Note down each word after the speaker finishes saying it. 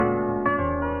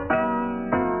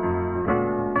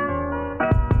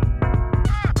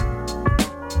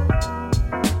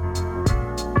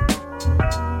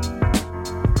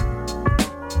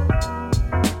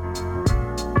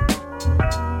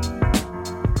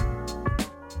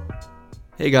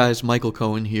Hey guys, Michael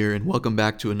Cohen here, and welcome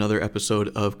back to another episode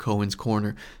of Cohen's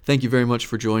Corner. Thank you very much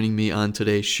for joining me on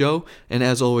today's show, and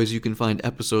as always, you can find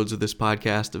episodes of this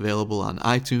podcast available on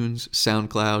iTunes,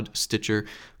 SoundCloud, Stitcher,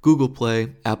 Google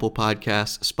Play, Apple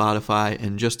Podcasts, Spotify,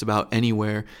 and just about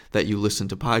anywhere that you listen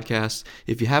to podcasts.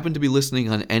 If you happen to be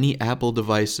listening on any Apple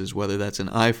devices, whether that's an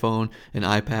iPhone, an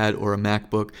iPad, or a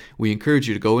MacBook, we encourage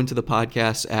you to go into the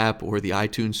Podcasts app or the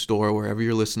iTunes store, wherever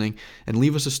you're listening, and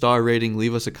leave us a star rating,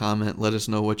 leave us a comment, let us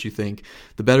know what you think.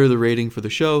 The better the rating for the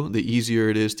show, the easier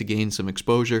it is to gain some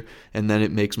exposure, and then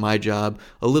it makes my job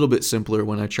a little bit simpler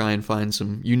when I try and find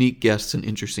some unique guests and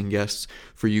interesting guests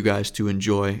for you guys to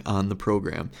enjoy on the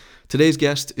program. Today's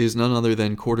guest is none other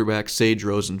than quarterback Sage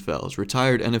Rosenfels.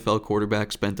 Retired NFL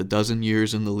quarterback, spent a dozen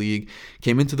years in the league,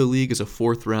 came into the league as a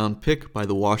fourth-round pick by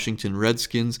the Washington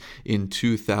Redskins in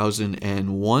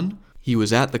 2001. He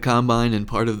was at the Combine and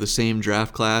part of the same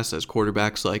draft class as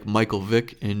quarterbacks like Michael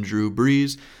Vick and Drew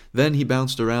Brees. Then he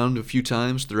bounced around a few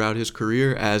times throughout his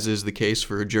career, as is the case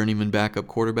for a journeyman backup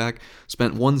quarterback.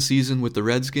 Spent one season with the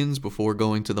Redskins before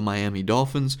going to the Miami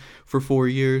Dolphins for 4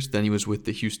 years. Then he was with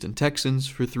the Houston Texans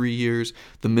for 3 years,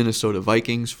 the Minnesota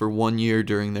Vikings for 1 year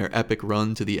during their epic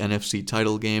run to the NFC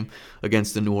title game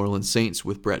against the New Orleans Saints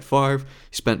with Brett Favre.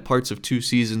 He spent parts of 2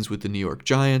 seasons with the New York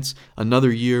Giants,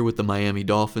 another year with the Miami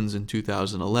Dolphins in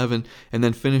 2011, and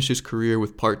then finished his career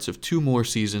with parts of 2 more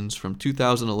seasons from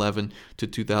 2011 to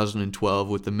 2012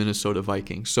 with the Minnesota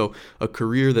Vikings. So a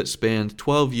career that spanned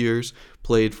 12 years,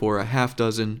 played for a half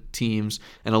dozen teams,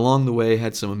 and along the way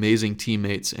had some amazing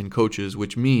teammates and coaches,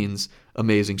 which means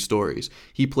amazing stories.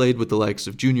 He played with the likes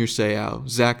of Junior Seau,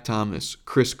 Zach Thomas,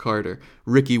 Chris Carter,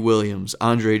 Ricky Williams,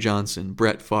 Andre Johnson,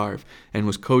 Brett Favre, and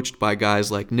was coached by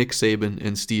guys like Nick Saban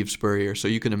and Steve Spurrier. So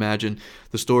you can imagine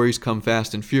the stories come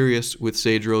fast and furious with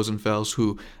Sage Rosenfels,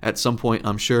 who at some point,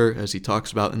 I'm sure, as he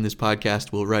talks about in this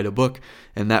podcast, will write a book,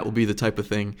 and that will be the type of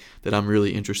thing that I'm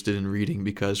really interested in reading,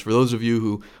 because for those of you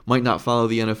who might not follow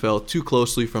the NFL too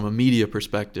closely from a media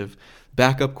perspective,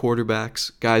 backup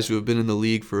quarterbacks, guys who have been in the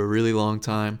league for a really long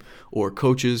time, or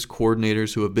coaches,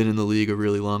 coordinators who have been in the league a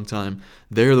really long time,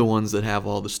 they're the ones that have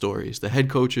all the stories. The head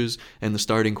coaches and the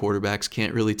starting quarterbacks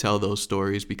can't really tell those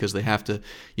stories because they have to,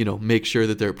 make sure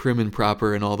that they're prim and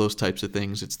proper and all those types of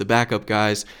things. It's the backup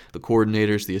guys, the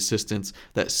coordinators, the assistants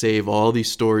that save all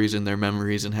these stories in their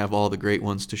memories and have all the great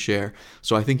ones to share.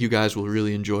 So I think you guys will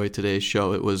really enjoy today's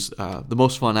show. It was the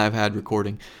most fun I've had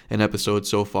recording an episode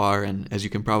so far, and as you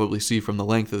can probably see from the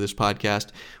length of this podcast,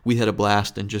 we had a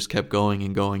blast and just kept going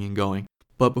and going and going.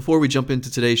 But before we jump into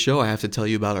today's show, I have to tell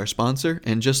you about our sponsor,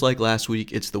 and just like last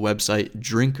week, it's the website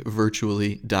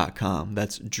drinkvirtually.com.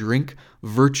 That's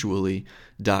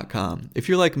drinkvirtually.com. If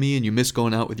you're like me and you miss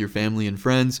going out with your family and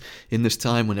friends in this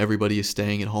time when everybody is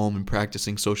staying at home and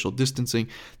practicing social distancing,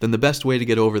 then the best way to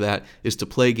get over that is to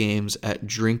play games at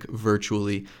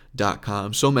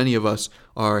drinkvirtually.com. So many of us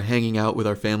are hanging out with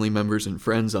our family members and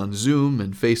friends on Zoom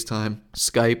and FaceTime,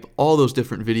 Skype, all those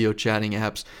different video chatting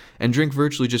apps, and Drink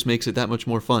Virtually just makes it that much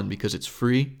more fun because it's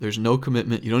free, there's no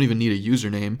commitment, you don't even need a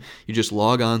username, you just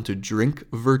log on to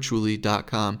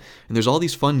drinkvirtually.com, and there's all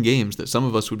these fun games that some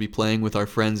of us would be playing with our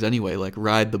friends anyway, like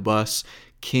Ride the Bus,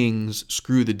 Kings,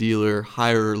 Screw the Dealer,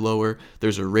 Higher or Lower.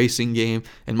 There's a racing game,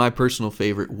 and my personal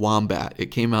favorite, Wombat.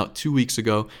 It came out 2 weeks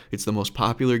ago. It's the most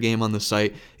popular game on the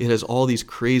site. It has all these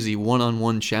crazy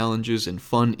one-on-one challenges and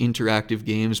fun interactive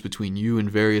games between you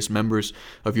and various members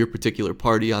of your particular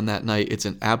party on that night. It's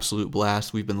an absolute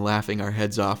blast. We've been laughing our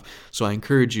heads off, so I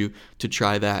encourage you to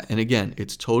try that. And again,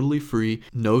 it's totally free,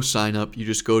 no sign up. You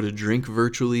just go to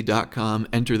drinkvirtually.com,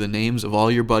 enter the names of all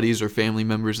your buddies or family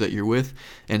members that you're with,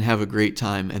 and have a great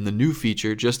time. And the new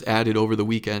feature just added over the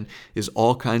weekend is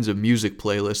all kinds of music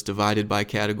playlists divided by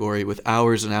category with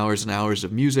hours and hours and hours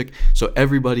of music, so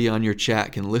everybody on your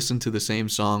chat can listen to the same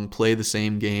song, play the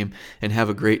same game, and have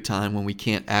a great time when we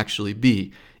can't actually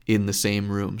be in the same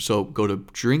room. So go to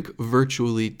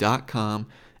drinkvirtually.com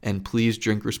and please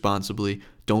drink responsibly.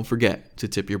 Don't forget to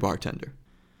tip your bartender.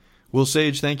 Well,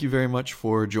 Sage, thank you very much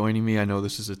for joining me. I know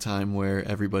this is a time where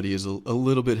everybody is a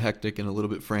little bit hectic and a little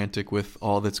bit frantic with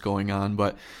all that's going on,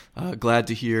 but glad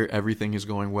to hear everything is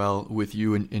going well with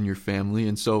you and your family.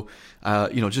 And so,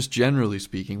 just generally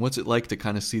speaking, what's it like to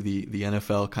kind of see the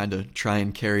NFL kind of try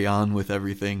and carry on with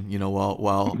everything,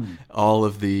 while all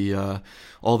the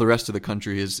rest of the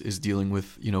country is dealing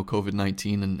with,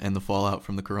 COVID-19 and the fallout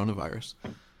from the coronavirus?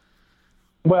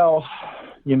 Well,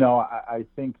 I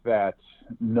think that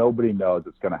nobody knows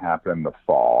what's going to happen in the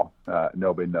fall.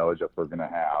 Nobody knows if we're going to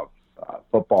have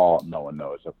football. No one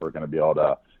knows if we're going to be able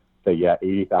to say,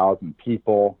 80,000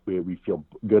 people. We feel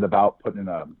good about putting in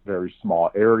a very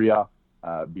small area,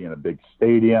 being a big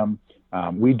stadium.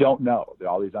 We don't know. There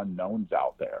are all these unknowns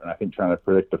out there, and I think trying to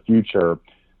predict the future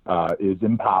is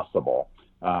impossible.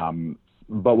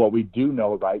 But what we do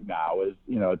know right now is,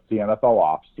 it's the NFL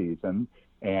off season,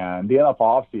 and the NFL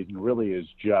off season really is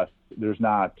just, there's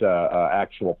not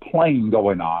actual playing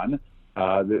going on.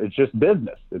 It's just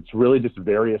business. It's really just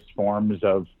various forms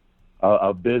of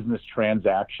business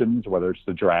transactions, whether it's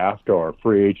the draft or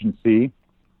free agency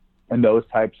and those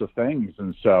types of things.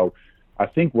 And so I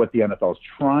think what the NFL is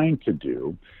trying to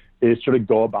do is sort of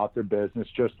go about their business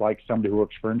just like somebody who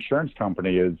works for an insurance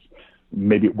company is,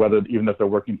 maybe even if they're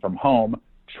working from home,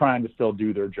 trying to still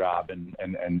do their job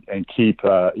and keep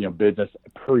business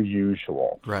per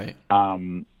usual. Right.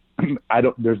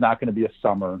 There's not going to be a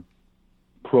summer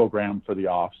program for the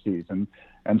off season,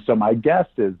 and so my guess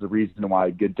is the reason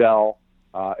why Goodell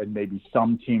and maybe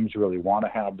some teams really want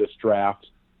to have this draft.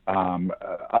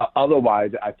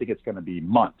 Otherwise, I think it's going to be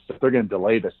months. If they're going to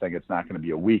delay this thing, it's not going to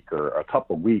be a week or a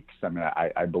couple of weeks. I mean,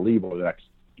 I believe over the next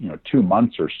 2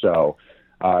 months or so,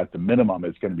 at the minimum,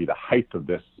 is going to be the height of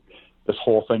this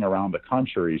whole thing around the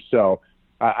country. So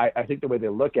I think the way they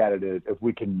look at it is, if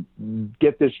we can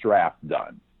get this draft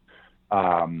done,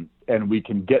 and we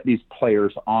can get these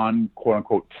players on quote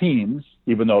unquote teams,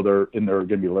 even though they're going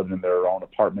to be living in their own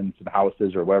apartments and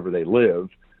houses or wherever they live,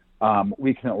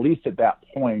 we can at least at that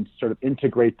point sort of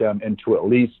integrate them into at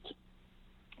least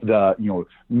the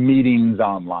meetings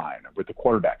online with the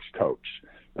quarterback's coach.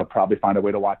 They'll probably find a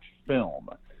way to watch film,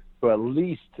 so at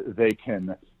least they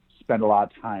can spend a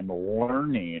lot of time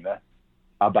learning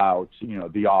about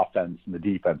the offense and the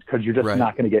defense, because you're just right.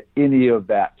 not going to get any of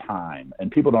that time.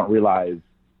 And people don't realize,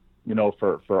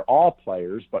 for all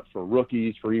players, but for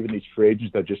rookies, for even these free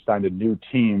agents that just signed to new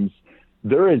teams,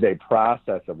 there is a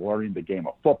process of learning the game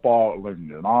of football,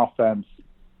 learning an offense,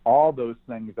 all those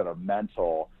things that are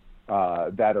mental,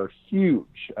 that are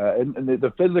huge. And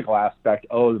the physical aspect,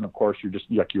 and of course, you're just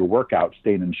like your workout,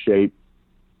 staying in shape,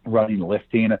 running,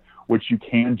 lifting, which you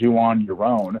can do on your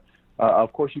own.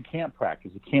 Of course, you can't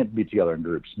practice. You can't be together in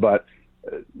groups, but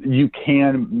you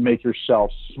can make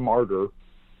yourself smarter.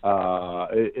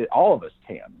 All of us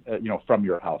can, from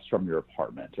your house, from your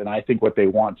apartment. And I think what they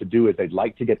want to do is they'd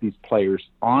like to get these players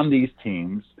on these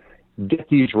teams, get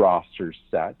these rosters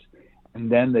set,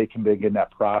 and then they can begin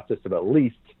that process of at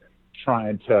least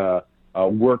trying to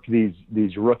work these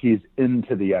rookies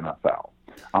into the NFL.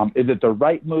 Is it the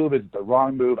right move? Is it the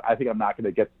wrong move? I think I'm not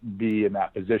going to be in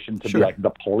that position to Sure. be like the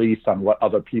police on what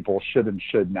other people should and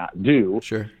should not do.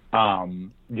 Sure.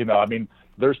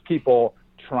 There's people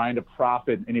trying to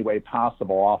profit in any way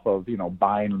possible off of,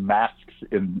 buying masks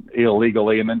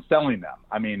illegally and then selling them.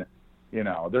 I mean,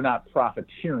 they're not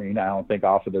profiteering, I don't think,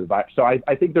 off of the virus. So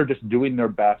I think they're just doing their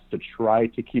best to try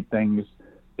to keep things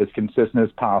as consistent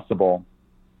as possible,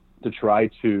 to try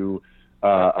to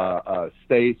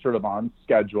stay sort of on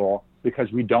schedule,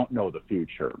 because we don't know the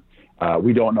future.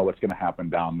 We don't know what's going to happen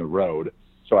down the road.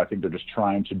 So I think they're just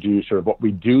trying to do sort of what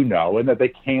we do know, and that they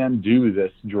can do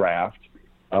this draft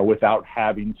without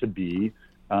having to be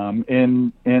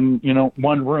in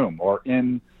one room or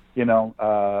in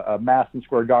a Madison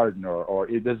Square Garden, or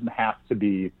it doesn't have to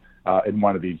be in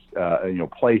one of these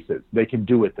places. They can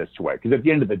do it this way, because at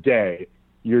the end of the day,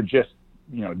 you're just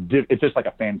it's just like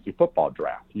a fantasy football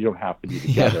draft. You don't have to be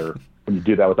together when you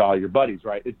do that with all your buddies,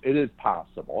 right? It is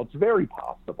possible. It's very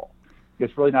possible.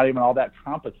 It's really not even all that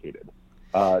complicated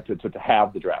to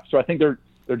have the draft. So I think they're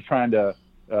trying to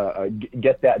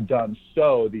get that done,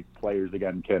 so these players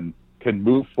again can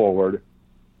move forward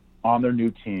on their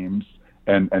new teams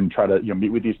and try to meet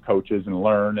with these coaches and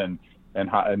learn and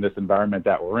how, in this environment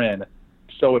that we're in.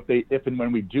 So if and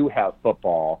when we do have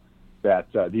football, that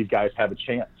these guys have a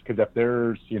chance, because if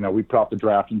there's we put off the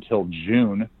draft until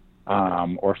June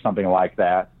or something like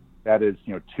that, that is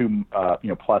 2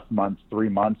 plus months, 3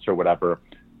 months or whatever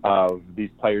of these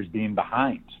players being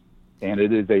behind, and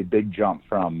it is a big jump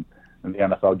from the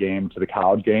NFL game to the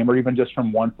college game, or even just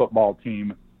from one football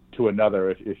team to another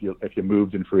if you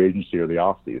moved in free agency or the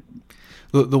off season.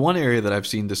 The one area that I've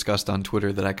seen discussed on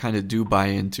Twitter that I kind of do buy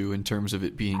into in terms of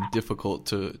it being difficult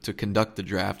to conduct the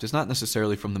draft is not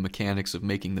necessarily from the mechanics of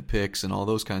making the picks and all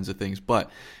those kinds of things, but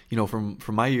from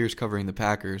my years covering the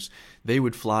Packers, they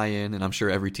would fly in, and I'm sure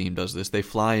every team does this, they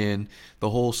fly in the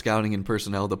whole scouting and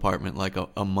personnel department like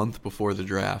a month before the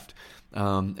draft.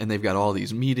 And they've got all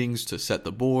these meetings to set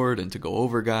the board and to go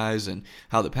over guys. And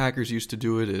how the Packers used to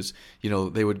do it is,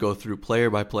 they would go through player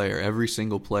by player, every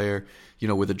single player,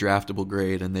 with a draftable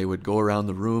grade, and they would go around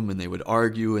the room and they would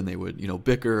argue and they would,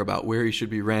 bicker about where he should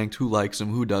be ranked, who likes him,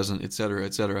 who doesn't, et cetera,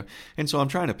 et cetera. And so I'm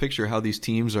trying to picture how these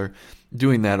teams are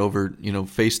doing that over,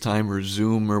 FaceTime or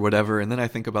Zoom or whatever. And then I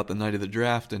think about the night of the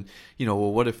draft and,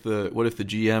 well, what if the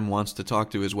GM wants to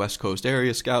talk to his West Coast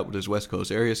area scout, but his West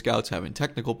Coast area scout's having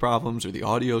technical problems or the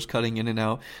audio's cutting in and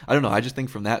out. I don't know. I just think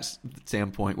from that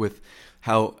standpoint, with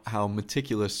how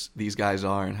meticulous these guys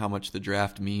are and how much the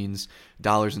draft means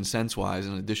dollars and cents wise,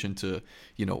 in addition to,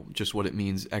 just what it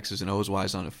means X's and O's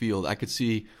wise on a field, I could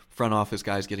see front office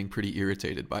guys getting pretty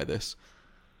irritated by this.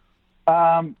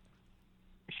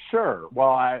 Sure. Well,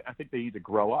 I think they need to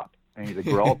grow up. They need to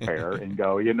grow up there and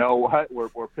go, you know what?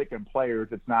 We're picking players.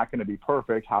 It's not going to be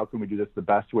perfect. How can we do this the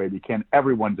best way we can?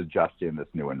 Everyone's adjusting in this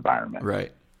new environment.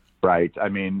 Right. Right. I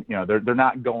mean, they're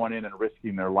not going in and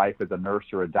risking their life as a nurse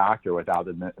or a doctor without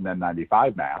an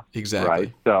N95 mask. Exactly.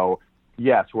 Right. So,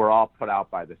 yes, we're all put out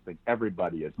by this thing.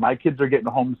 Everybody is. My kids are getting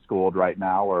homeschooled right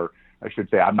now, or I should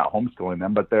say I'm not homeschooling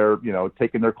them, but they're,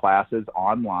 taking their classes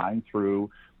online through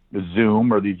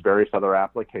Zoom or these various other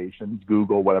applications,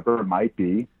 Google, whatever it might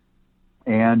be,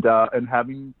 and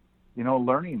having,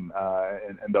 learning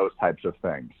and those types of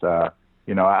things.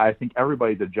 I think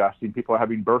everybody's adjusting. People are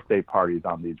having birthday parties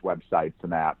on these websites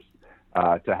and apps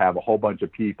to have a whole bunch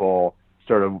of people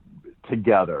sort of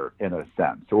together in a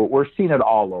sense. So we're seeing it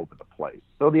all over the place.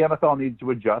 So the NFL needs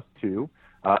to adjust too.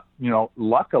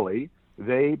 Luckily,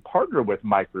 they partner with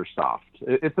Microsoft.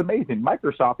 It's amazing.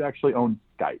 Microsoft actually owns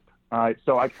Skype. All right,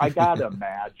 so I got to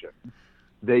imagine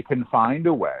they can find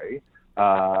a way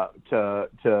to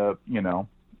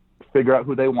figure out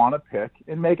who they want to pick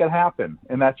and make it happen.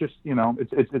 And that's just,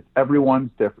 it's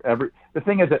everyone's different. The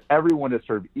thing is that everyone is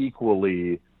sort of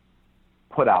equally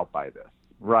put out by this,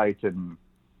 right? And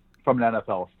from an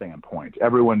NFL standpoint,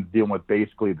 everyone's dealing with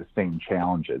basically the same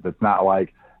challenges. It's not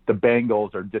like the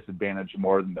Bengals are disadvantaged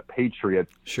more than the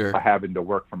Patriots Sure. are having to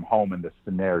work from home in this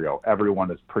scenario. Everyone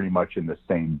is pretty much in the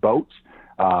same boat.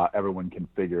 Everyone can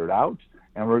figure it out,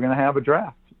 and we're going to have a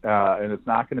draft. And it's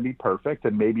not going to be perfect,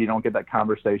 and maybe you don't get that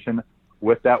conversation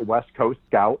with that West Coast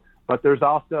scout, but there's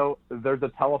a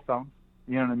telephone.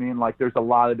 You know what I mean? Like, there's a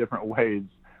lot of different ways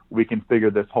we can figure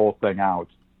this whole thing out.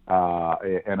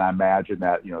 And I imagine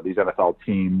that, these NFL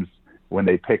teams, when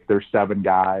they pick their 7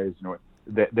 guys,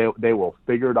 they will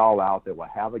figure it all out. They will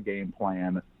have a game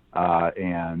plan.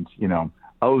 This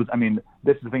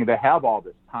is the thing. They have all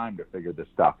this time to figure this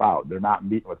stuff out. They're not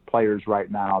meeting with players right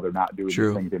now. They're not doing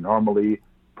the things they normally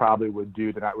probably would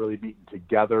do. They're not really meeting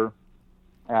together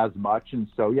as much. And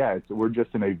so, we're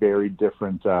just in a very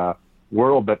different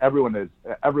world, but everyone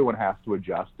has to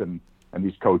adjust, and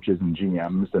these coaches and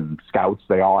GMs and scouts,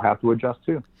 they all have to adjust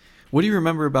too. What do you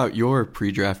remember about your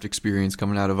pre-draft experience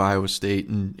coming out of Iowa State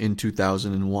in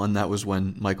 2001? That was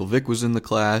when Michael Vick was in the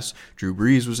class, Drew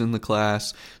Brees was in the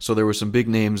class, so there were some big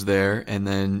names there, and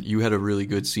then you had a really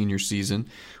good senior season,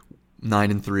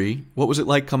 9-3. What was it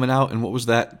like coming out, and what was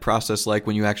that process like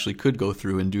when you actually could go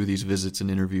through and do these visits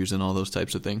and interviews and all those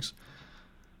types of things?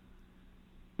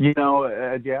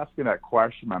 As you ask me that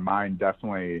question, my mind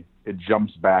definitely, it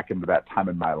jumps back into that time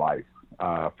in my life.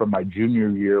 From my junior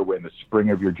year, when the spring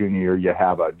of your junior year, you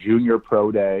have a junior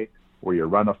pro day where you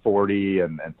run a 40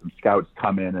 and some scouts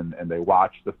come in and they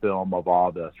watch the film of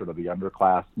all the sort of the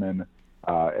underclassmen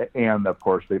and, of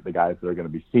course, the guys that are going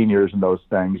to be seniors and those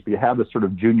things. But you have this sort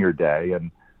of junior day. And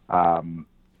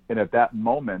at that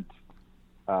moment,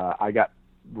 I got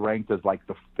ranked as like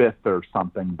the 5th or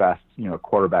something best,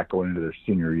 quarterback going into their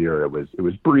senior year. It was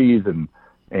Brees and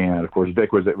of course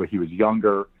Vic he was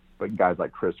younger, but guys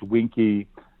like Chris Winkie.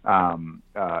 And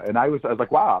I was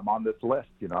like, wow, I'm on this list.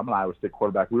 I'm an Iowa State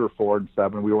quarterback. We were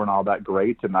 4-7. We weren't all that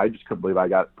great. And I just couldn't believe I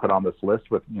got put on this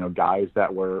list with, guys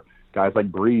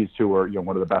like Brees, who were,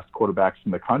 one of the best quarterbacks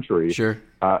in the country. Sure.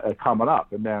 Coming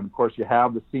up. And then of course you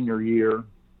have the senior year.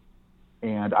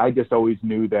 And I just always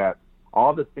knew that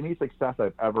any success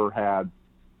I've ever had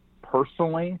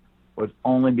personally was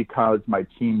only because my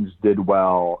teams did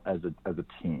well as a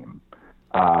team.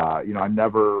 I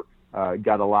never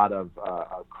got a lot of,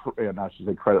 and I should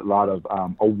say credit, a lot of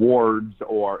awards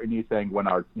or anything when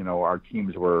our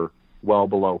teams were well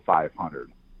below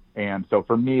 500. And so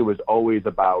for me, it was always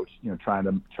about trying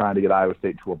to get Iowa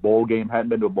State to a bowl game. Hadn't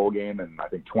been to a bowl game in I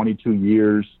think 22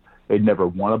 years. They'd never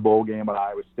won a bowl game at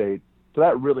Iowa State. So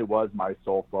that really was my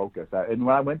sole focus. And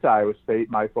when I went to Iowa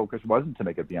State, my focus wasn't to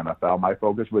make it the NFL. My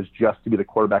focus was just to be the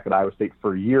quarterback at Iowa State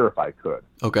for a year if I could.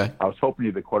 Okay. I was hoping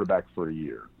to be the quarterback for a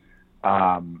year.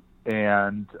 And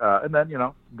then,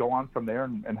 go on from there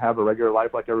and have a regular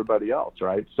life like everybody else,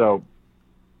 right? So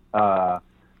the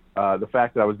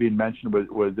fact that I was being mentioned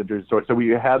was interesting. So we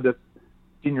had this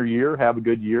senior year, have a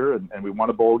good year, and we won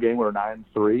a bowl game. We were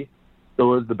 9-3.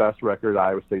 Still is the best record in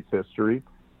Iowa State's history.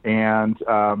 And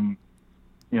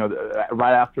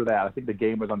right after that, I think the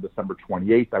game was on December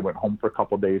 28th. I went home for a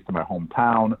couple of days to my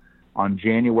hometown. On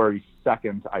January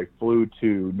 2nd, I flew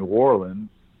to New Orleans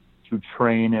to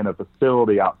train in a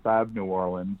facility outside of New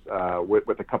Orleans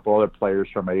with a couple other players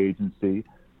from my agency.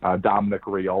 Dominic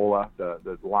Raiola,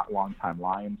 the longtime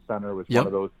Lions center, was one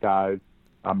of those guys.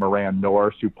 Moran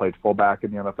Norris, who played fullback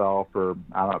in the NFL for,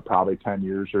 I don't know, probably 10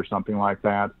 years or something like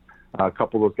that. A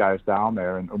couple of those guys down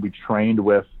there. And we trained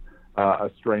with a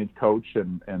strength coach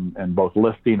and both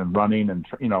lifting and running. And,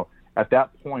 at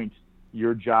that point,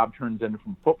 your job turns into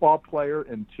from football player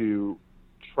into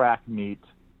track meet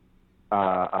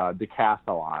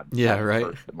decathlon. Yeah, right.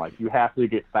 Person. Like, you have to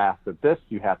get fast at this.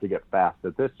 You have to get fast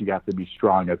at this. You have to be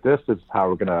strong at this. This is how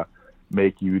we're going to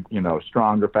make you,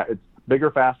 stronger. It's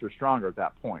bigger, faster, stronger at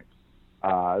that point.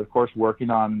 Of course, working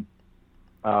on,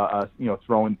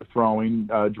 throwing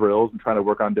drills and trying to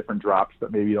work on different drops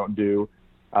that maybe you don't do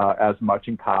as much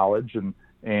in college.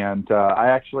 And I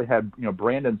actually had,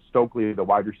 Brandon Stokely, the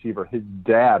wide receiver, his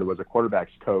dad was a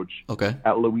quarterbacks coach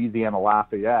at Louisiana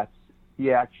Lafayette.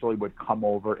 He actually would come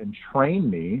over and train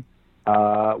me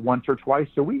once or twice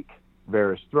a week.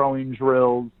 Various throwing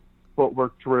drills,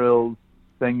 footwork drills,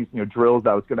 things, drills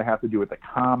that I was going to have to do at the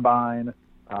combine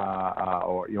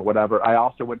or whatever. I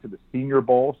also went to the Senior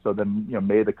Bowl, so then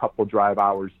made a couple drive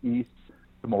hours east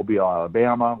to Mobile,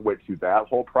 Alabama. Went through that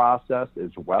whole process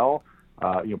as well.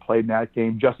 Played in that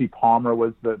game. Jesse Palmer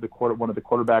was one of the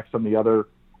quarterbacks on the other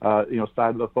side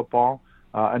of the football.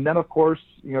 And then, of course,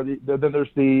 then there's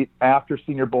the after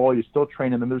Senior Bowl, you still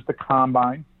train, and then there's the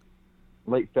combine,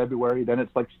 late February. Then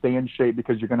it's like stay in shape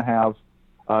because you're going to have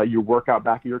your workout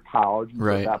back at your college. And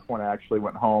so at that point, I actually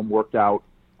went home, worked out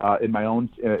in my own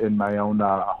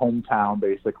hometown,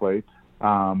 basically,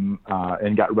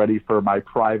 and got ready for my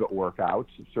private workouts.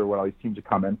 So when all these teams would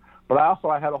come in. But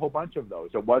I had a whole bunch of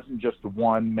those. It wasn't just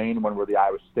one main one where the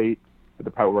Iowa State did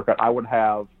the private workout. I would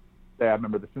have. I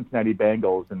remember the Cincinnati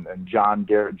Bengals and John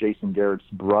Garrett, Jason Garrett's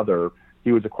brother.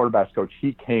 He was a quarterbacks coach.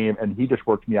 He came and he just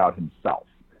worked me out himself.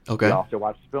 Okay. We also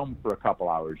watched film for a couple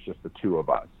hours, just the two of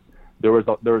us. There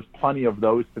was plenty of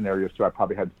those scenarios, so I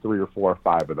probably had 3 or 4 or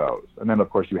 5 of those. And then, of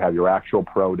course, you have your actual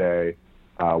pro day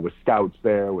with scouts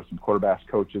there, with some quarterbacks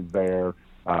coaches there.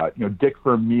 Dick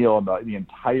Vermeil and the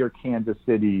entire Kansas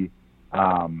City,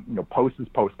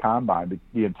 post combine,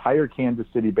 the entire Kansas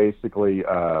City basically.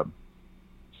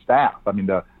 Staff. I mean,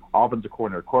 the offensive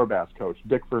coordinator, quarterbacks coach,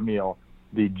 Dick Vermeil,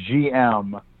 the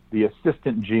GM, the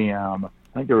assistant GM, I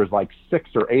think there was like 6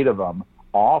 or 8 of them,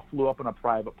 all flew up in a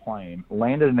private plane,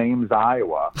 landed in Ames,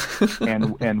 Iowa,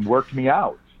 and worked me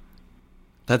out.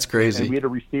 That's crazy. And we had a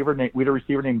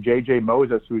receiver named J.J.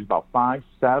 Moses, who's about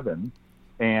 5'7",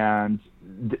 and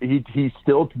he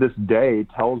still to this day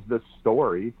tells this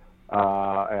story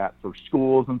for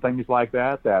schools and things like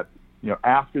that.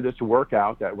 After this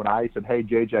workout, that when I said, "Hey,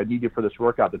 JJ, I need you for this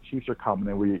workout. The Chiefs are coming,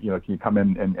 and can you come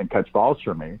in and catch balls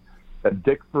for me?" That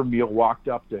Dick Vermeil walked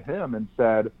up to him and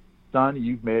said, "Son,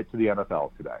 you've made it to the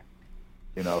NFL today.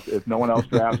 If no one else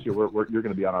drafts you, you're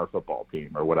going to be on our football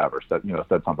team or whatever." Said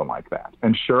something like that.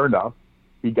 And sure enough,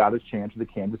 he got his chance with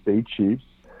the Kansas City Chiefs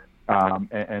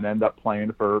and ended up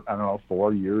playing for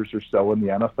 4 years or so in the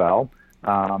NFL.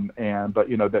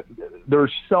 But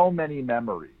there's so many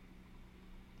memories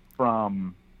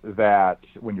from that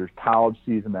when your college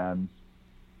season ends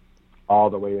all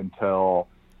the way until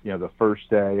the first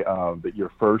day of your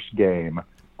first game,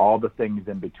 all the things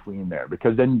in between there,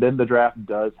 because then the draft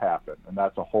does happen, and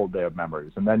that's a whole day of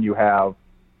memories. And then you have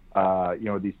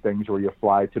these things where you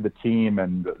fly to the team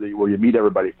and where you meet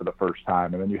everybody for the first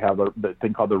time, and then you have the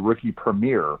thing called the rookie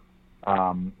premiere,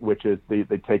 which is they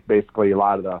take basically a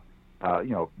lot of the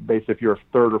basically if you're a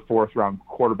 3rd or 4th round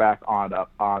quarterback on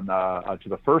to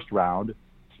the first round,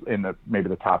 in maybe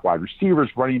the top wide receivers,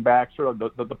 running backs, sort of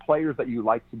the players that you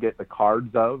like to get the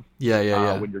cards of.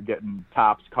 When you're getting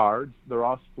Topps cards, they're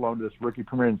all flown to this rookie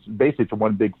premiere. And basically, it's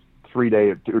one big 3-day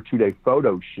or 2-day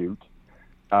photo shoot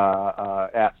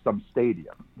at some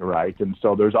stadium, right? And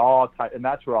so there's and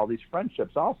that's where all these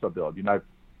friendships also build. I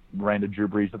ran to Drew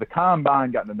Brees at the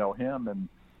combine, gotten to know him,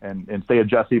 and say a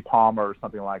Jesse Palmer or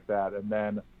something like that. And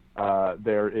then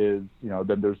there is,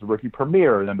 then there's the rookie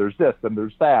premiere, and then there's this, then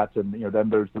there's that, and then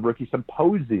there's the rookie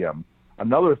symposium,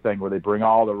 another thing where they bring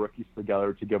all the rookies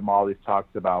together to give them all these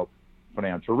talks about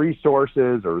financial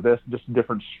resources or just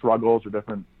different struggles or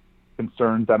different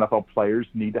concerns NFL players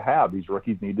need to have. These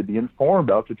rookies need to be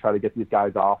informed of to try to get these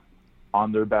guys off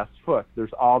on their best foot.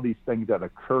 There's all these things that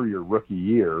occur your rookie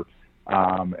year,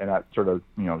 and that sort of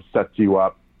sets you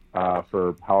up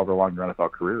for however long your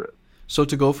NFL career is. So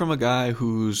to go from a guy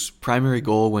whose primary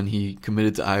goal when he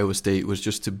committed to Iowa State was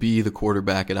just to be the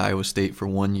quarterback at Iowa State for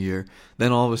 1 year,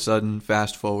 then all of a sudden,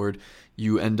 fast forward,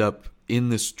 you end up in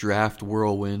this draft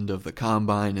whirlwind of the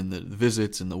combine and the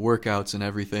visits and the workouts and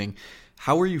everything.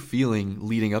 How were you feeling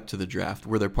leading up to the draft?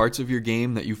 Were there parts of your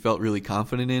game that you felt really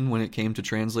confident in when it came to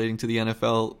translating to the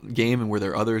NFL game, and were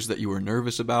there others that you were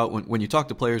nervous about? When you talk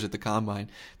to players at the combine,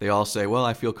 they all say, well,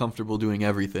 I feel comfortable doing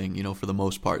everything, for the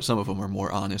most part. Some of them are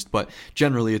more honest, but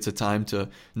generally it's a time to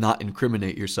not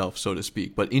incriminate yourself, so to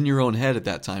speak. But in your own head at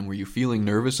that time, were you feeling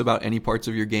nervous about any parts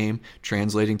of your game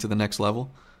translating to the next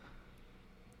level?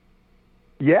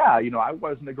 Yeah, I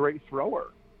wasn't a great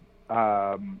thrower.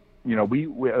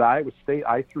 We at Iowa State,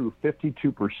 I threw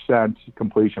 52%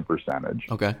 completion percentage.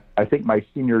 Okay. I think my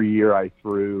senior year, I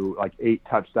threw like 8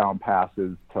 touchdown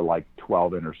passes to like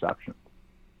 12 interceptions.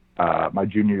 My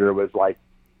junior year was like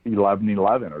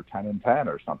 11-11 or 10-10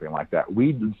 or something like that.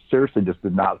 We seriously just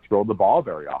did not throw the ball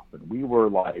very often. We were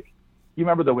like, you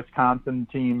remember the Wisconsin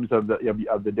teams of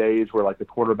the days where like the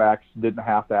quarterbacks didn't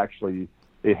have to actually,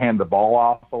 they hand the ball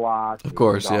off a lot. Of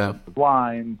course, yeah. The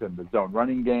blinds and the zone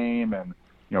running game and,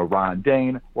 Ron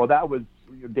Dane. Well, that was,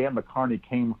 Dan McCarney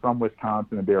came from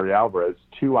Wisconsin and Barry Alvarez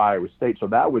to Iowa State. So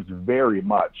that was very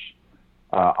much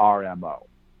our MO.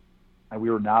 And we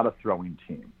were not a throwing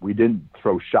team. We didn't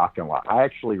throw shotgun a lot. I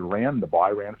actually ran the ball.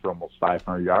 I ran for almost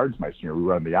 500 yards my senior. We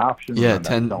ran the option. Yeah,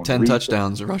 10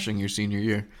 touchdowns rushing your senior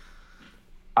year.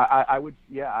 I would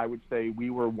say we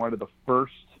were one of the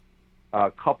first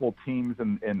couple teams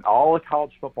in all of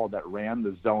college football that ran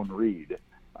the zone read.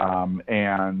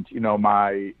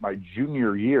 My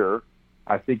junior year,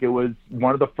 I think it was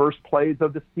one of the first plays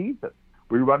of the season.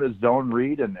 We run a zone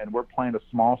read, and we're playing a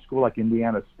small school like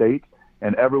Indiana State,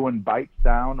 and everyone bites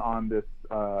down on this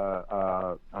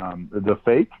the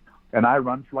fake, and I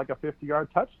run for like a 50-yard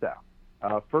touchdown.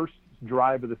 First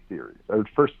drive of the series, or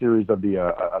first series of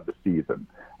the season.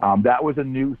 That was a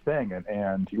new thing,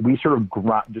 and we sort of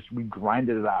we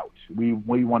grinded it out. We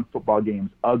won football games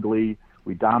ugly.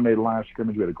 We dominated the line of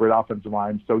scrimmage. We had a great offensive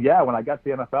line. So, yeah, when I got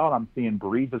to the NFL and I'm seeing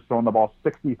Breeze is throwing the ball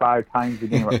 65 times a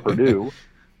game at Purdue,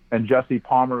 and Jesse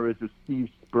Palmer is with Steve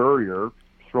Spurrier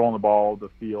throwing the ball the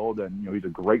field, and, he's a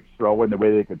great thrower in the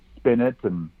way they could spin it.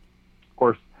 And, of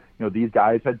course, these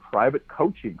guys had private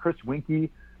coaching. Chris Winkie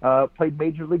played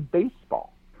Major League Baseball.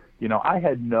 I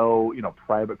had no,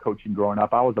 private coaching growing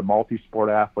up. I was a multi-sport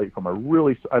athlete from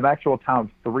an actual town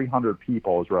of 300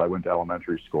 people is where I went to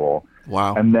elementary school.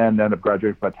 Wow. And then ended up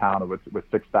graduating from a town with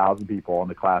 6,000 people in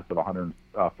the class of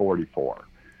 144.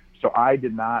 So I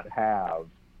did not have,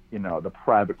 the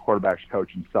private quarterbacks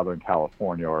coach in Southern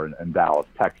California or in Dallas,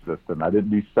 Texas. And I didn't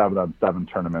do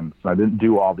 7-on-7 tournaments. And I didn't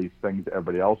do all these things that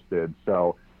everybody else did.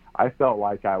 So I felt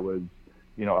like I was,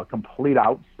 a complete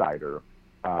outsider.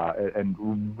 And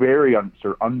very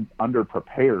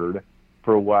underprepared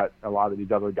for what a lot of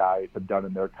these other guys had done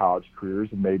in their college careers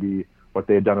and maybe what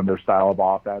they had done in their style of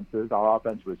offenses. Our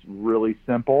offense was really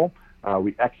simple.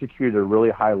 We executed at a really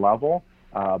high level,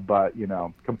 but,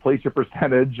 completion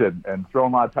percentage and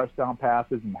throwing a lot of touchdown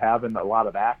passes and having a lot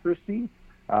of accuracy,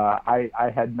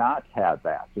 I had not had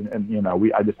that. And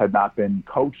I just had not been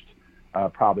coached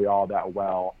probably all that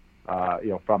well.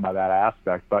 From that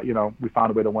aspect. But, we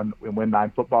found a way to win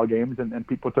 9 football games, and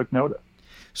people took notice.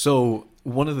 So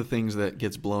one of the things that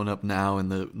gets blown up now in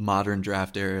the modern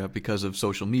draft era because of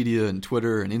social media and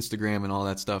Twitter and Instagram and all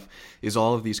that stuff is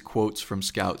all of these quotes from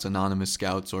scouts, anonymous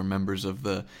scouts or members of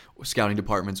the scouting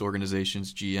departments,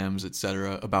 organizations, GMs,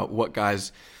 etc., about what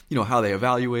guys, how they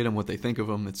evaluate them, what they think of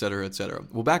them, etc., etc.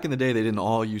 Well, back in the day, they didn't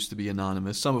all used to be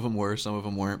anonymous. Some of them were, some of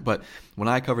them weren't. But when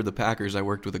I covered the Packers, I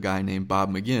worked with a guy named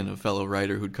Bob McGinn, a fellow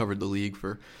writer who'd covered the league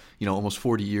for, almost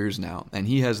 40 years now. And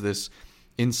he has this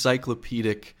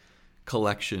encyclopedic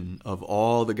collection of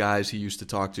all the guys he used to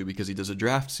talk to because he does a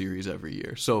draft series every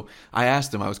year. So I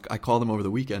asked him, I called him over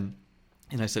the weekend,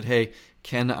 and I said, hey,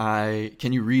 can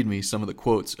you read me some of the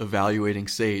quotes evaluating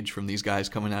Sage from these guys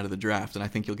coming out of the draft? And I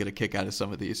think you'll get a kick out of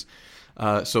some of these.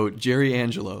 So Jerry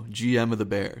Angelo, GM of the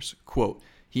Bears, quote,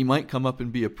 he might come up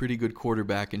and be a pretty good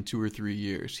quarterback in 2 or 3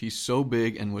 years. He's so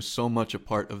big and was so much a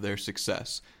part of their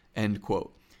success, end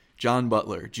quote. John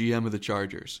Butler, GM of the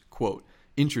Chargers, quote,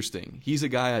 interesting. He's a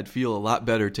guy I'd feel a lot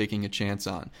better taking a chance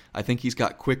on. I think he's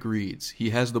got quick reads.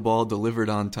 He has the ball delivered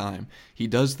on time. He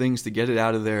does things to get it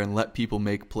out of there and let people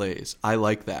make plays. I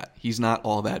like that. He's not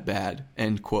all that bad,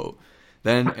 end quote.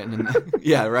 Then,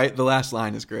 yeah, right? The last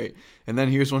line is great. And then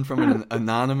here's one from an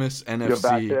anonymous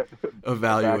NFC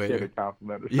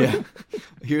evaluator. Yeah.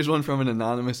 Here's one from an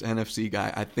anonymous NFC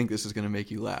guy. I think this is going to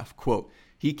make you laugh. Quote,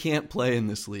 He can't play in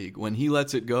this league. When he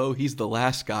lets it go, he's the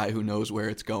last guy who knows where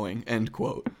it's going, end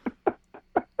quote.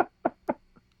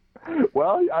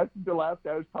 Well, I think the last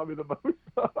guy was probably the most,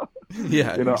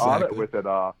 yeah, exactly. On it with it.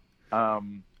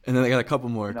 And then I got a couple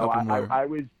more. I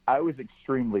was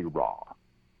extremely raw.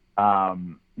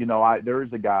 There was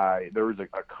a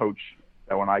coach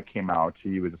that when I came out,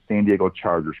 he was a San Diego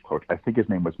Chargers coach. I think his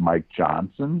name was Mike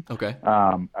Johnson. Okay.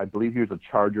 I believe he was a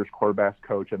Chargers quarterbacks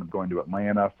coach, ended up going to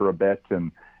Atlanta for a bit.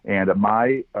 And at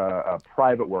my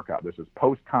private workout, this is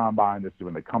post-combine, this is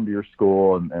when they come to your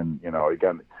school. And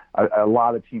again, a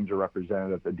lot of teams are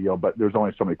represented at the deal, but there's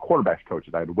only so many quarterbacks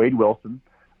coaches. I had Wade Wilson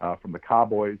from the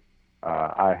Cowboys.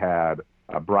 I had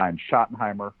Brian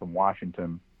Schottenheimer from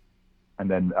Washington,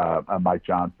 and then Mike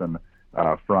Johnson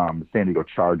from San Diego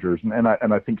Chargers, and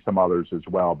I think some others as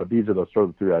well. But these are the sort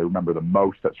of three I remember the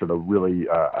most that sort of really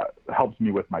helped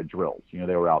me with my drills.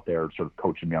 They were out there sort of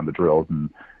coaching me on the drills, and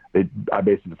I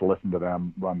basically just listened to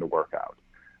them run the workout.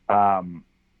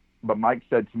 But Mike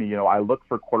said to me, I look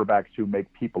for quarterbacks who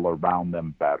make people around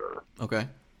them better. Okay.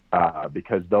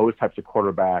 Because those types of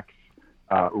quarterbacks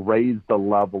raise the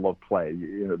level of play.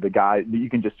 The guy, you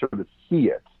can just sort of see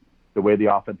it, the way the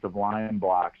offensive line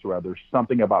blocks, where there's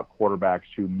something about quarterbacks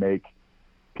who make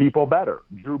people better.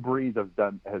 Drew Brees has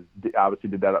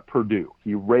obviously did that at Purdue.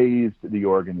 He raised the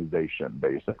organization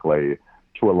basically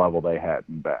to a level they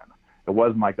hadn't been. It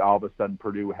wasn't like all of a sudden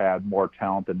Purdue had more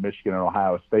talent than Michigan and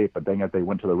Ohio State, but dang it, they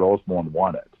went to the Rose Bowl and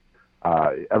won it.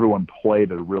 Everyone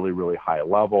played at a really, really high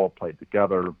level, played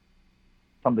together,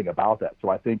 something about that. So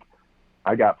I think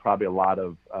I got probably a lot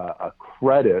of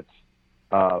credit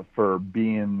for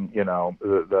being,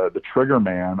 the trigger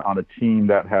man on a team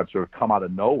that had sort of come out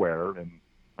of nowhere, and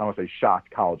I don't want to say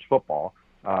shocked college football,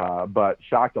 but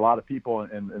shocked a lot of people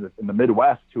in the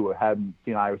Midwest who hadn't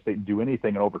seen Iowa State do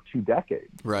anything in over 2 decades.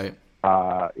 Right.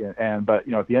 But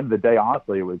at the end of the day,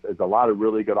 honestly, it was a lot of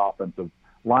really good offensive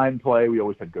line play. We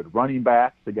always had good running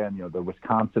backs. Again, the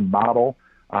Wisconsin model.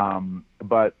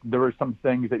 But there were some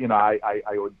things that,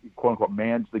 I would quote unquote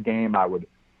manage the game. I would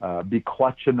be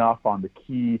clutch enough on the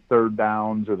key third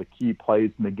downs or the key plays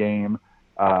in the game.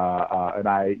 And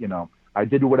I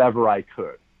did whatever I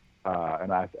could.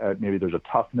 And maybe there's a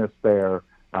toughness there.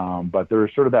 But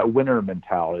there's sort of that winner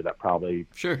mentality that probably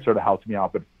sort of helped me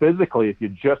out. But physically, if you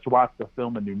just watched the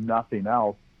film and knew nothing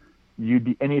else, you'd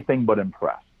be anything but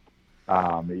impressed.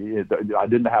 I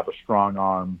didn't have a strong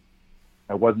arm.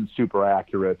 I wasn't super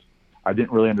accurate. I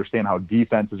didn't really understand how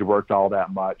defenses worked all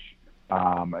that much.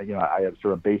 I had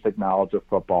sort of basic knowledge of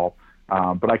football,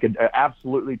 but I could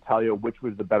absolutely tell you which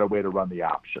was the better way to run the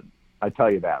option. I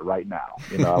tell you that right now.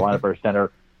 I line up our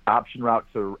center option route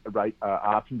to right,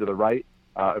 option to the right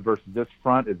versus this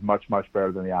front is much, much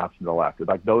better than the option to the left. It's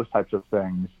like those types of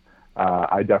things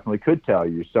I definitely could tell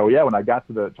you. So yeah, when I got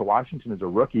to Washington as a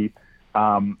rookie,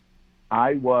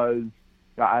 I was.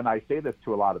 And I say this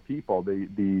to a lot of people,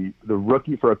 the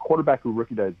rookie, for a quarterback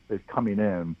rookie that is coming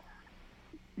in,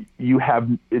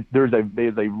 there's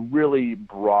a really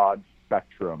broad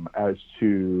spectrum as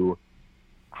to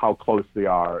how close they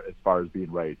are as far as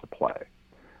being ready to play.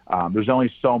 There's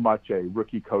only so much a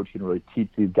rookie coach can really teach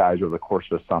these guys over the course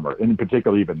of the summer, and in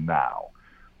particular even now.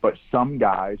 But some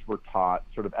guys were taught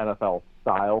sort of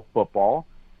NFL-style football,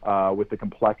 with the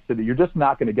complexity. You're just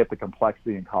not going to get the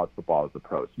complexity in college football as the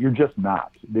pros. You're just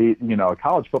not. A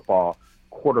college football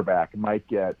quarterback might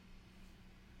get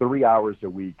 3 hours a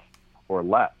week or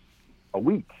less a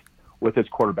week with his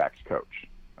quarterback's coach,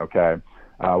 okay,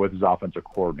 with his offensive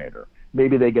coordinator.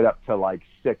 Maybe they get up to like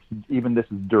 6, even this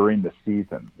is during the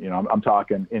season. I'm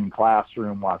talking in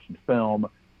classroom, watching film,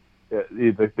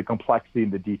 the complexity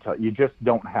and the detail. You just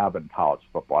don't have it in college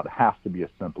football. It has to be a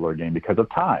simpler game because of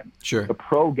time. Sure. The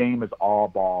pro game is all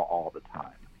ball all the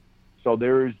time. So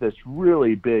there's this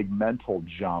really big mental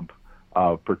jump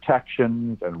of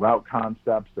protections and route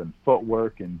concepts and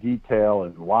footwork and detail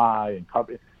and lie and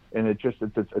cover. And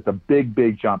it's a big,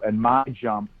 big jump. And my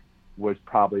jump was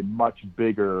probably much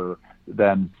bigger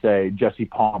than, say, Jesse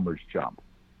Palmer's jump,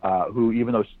 who,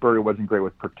 even though Spurrier wasn't great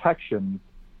with protections,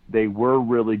 they were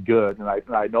really good. And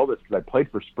I know this because I played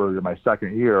for Spurrier my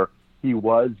second year. He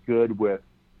was good with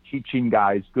teaching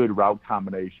guys good route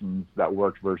combinations that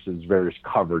worked versus various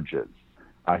coverages.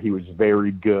 He was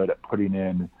very good at putting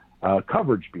in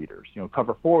coverage beaters.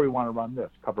 Cover 4, we want to run this.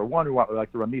 Cover 1, we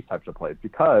like to run these types of plays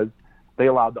because they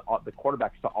allowed the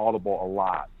quarterbacks to audible a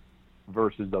lot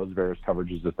versus those various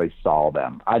coverages that they saw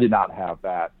them. I did not have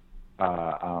that,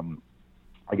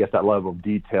 that level of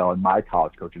detail in my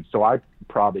college coaching. So I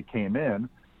probably came in,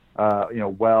 the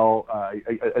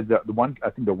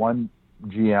one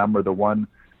GM or the one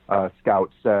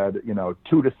scouts said, 2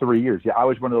 to 3 years. Yeah, I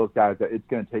was one of those guys that it's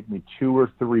going to take me 2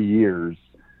 or 3 years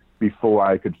before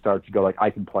I could start to go like,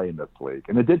 I can play in this league.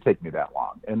 And it did take me that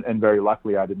long. And very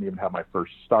luckily, I didn't even have my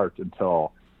first start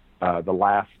until the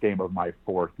last game of my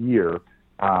fourth year.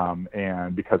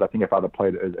 And because I think if I'd have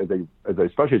played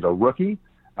especially as a rookie,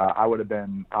 I would have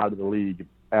been out of the league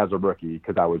as a rookie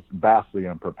because I was vastly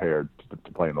unprepared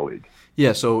to play in the league.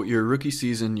 Yeah, so your rookie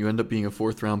season, you end up being a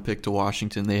fourth-round pick to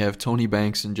Washington. They have Tony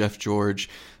Banks and Jeff George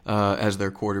as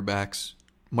their quarterbacks.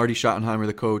 Marty Schottenheimer,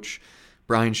 the coach.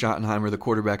 Brian Schottenheimer, the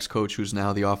quarterback's coach, who's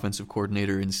now the offensive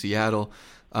coordinator in Seattle.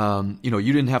 You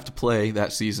didn't have to play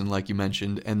that season, like you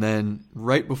mentioned. And then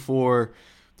right before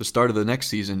the start of the next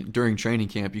season, during training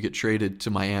camp, you get traded to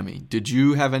Miami. Did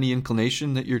you have any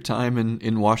inclination that your time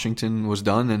in Washington was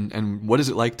done? And what is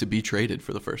it like to be traded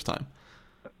for the first time?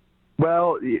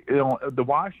 Well, the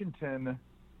Washington,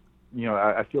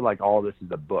 I feel like all this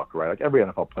is a book, right? Like every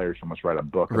NFL player should almost write a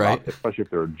book about it, especially if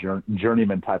they're a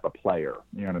journeyman type of player,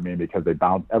 you know what I mean? Because they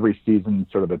bounce every season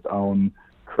sort of its own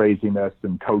craziness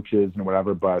and coaches and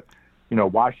whatever. But,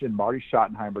 Washington, Marty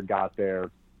Schottenheimer got there.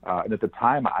 And at the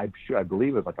time, I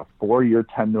believe it was like a 4-year,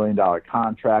 $10 million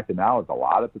contract. And that was a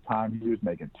lot at the time. He was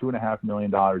making $2.5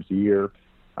 million a year.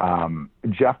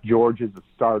 Jeff George is the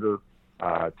starter.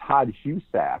 Todd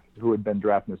Husak, who had been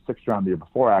drafted in the 6th round the year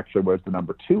before, actually was the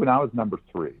number 2, and I was number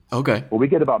 3. Okay. Well, we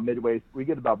get about midway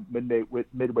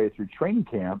through training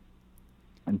camp,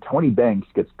 and Tony Banks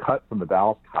gets cut from the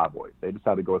Dallas Cowboys. They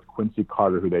decided to go with Quincy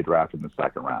Carter, who they drafted in the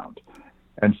 2nd round.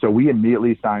 And so we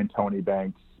immediately signed Tony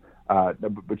Banks,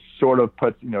 which sort of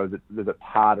puts, there's a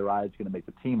Todd or I is going to make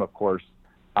the team. Of course,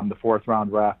 I'm the 4th round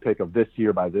draft pick of this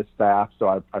year by this staff,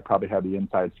 so I probably had the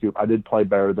inside scoop. I did play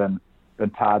better than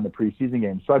Todd in the preseason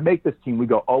game. So I make this team. We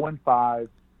go 0-5.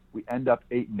 We end up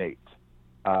 8-8.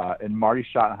 And Marty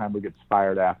Schottenheimer gets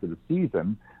fired after the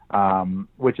season,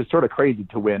 which is sort of crazy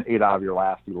to win 8 out of your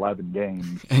last 11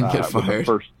 games and get fired. The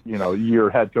first year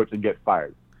head coach and get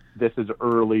fired. This is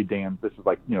early Dan. This is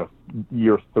like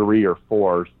year 3 or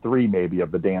 4, 3 maybe of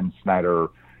the Dan Snyder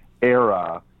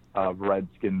era of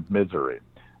Redskins misery.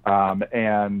 So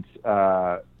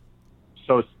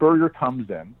Spurrier comes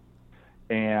in,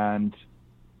 and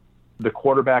the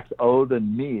quarterbacks other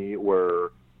than me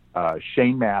were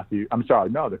Shane Matthews. I'm sorry,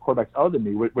 no, the quarterbacks other than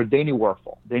me were Danny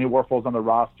Werfel. Danny Werfel's on the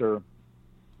roster. I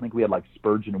think we had like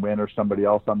Spurgeon Wynn or somebody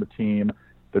else on the team.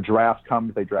 The draft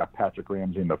comes. They draft Patrick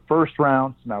Ramsey in the 1st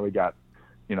round. So now we got,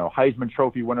 Heisman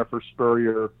Trophy winner for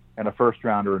Spurrier and a 1st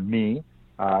rounder in me.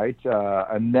 All right.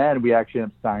 And then we actually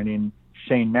end up signing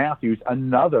Shane Matthews,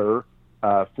 another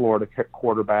Florida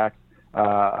quarterback.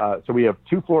 So we have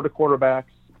 2 Florida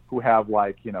quarterbacks who have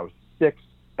 6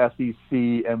 SEC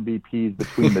MVPs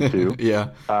between the 2.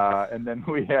 Yeah. And then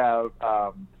we have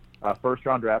a 1st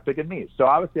round draft pick in me. So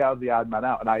obviously I was the odd man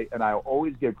out, and I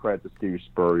always give credit to Steve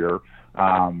Spurrier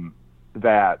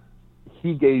that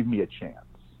he gave me a chance.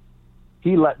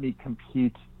 He let me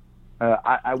compete.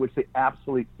 I would say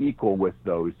absolutely equal with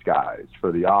those guys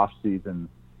for the off season,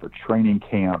 for training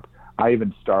camp. We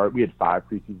had 5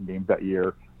 preseason games that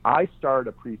year. I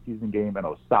started a preseason game in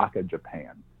Osaka,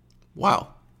 Japan.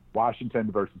 Wow.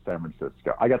 Washington versus San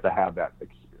Francisco. I got to have that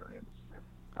experience,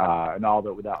 and all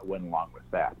that without went along with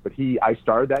that. But I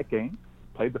started that game,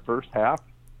 played the first half,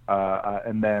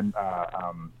 and then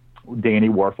Danny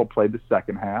Werfel played the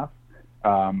second half.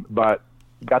 But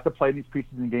got to play these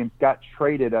preseason games. Got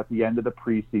traded at the end of the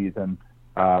preseason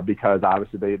because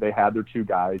obviously they had their 2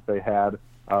 guys. They had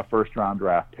a 1st round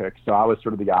draft pick, so I was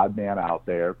sort of the odd man out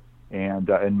there. And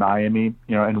in Miami,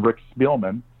 and Rick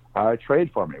Spielman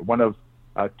traded for me. One of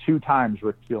 2 times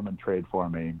Rick Spielman traded for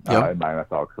me in my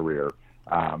NFL career.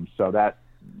 So that,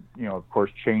 of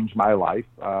course, changed my life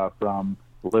from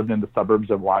living in the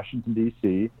suburbs of Washington,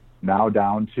 D.C., now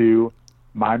down to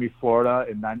Miami, Florida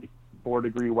in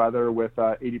 94-degree weather with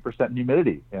 80%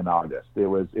 humidity in August. It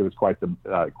was quite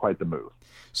the move.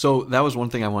 So that was one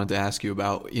thing I wanted to ask you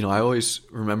about. I always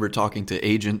remember talking to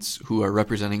agents who are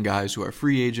representing guys who are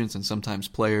free agents and sometimes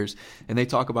players, and they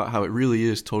talk about how it really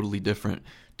is totally different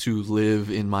to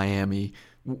live in Miami,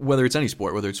 whether it's any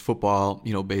sport, whether it's football,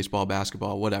 baseball,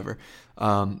 basketball, whatever,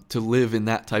 to live in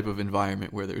that type of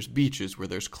environment where there's beaches, where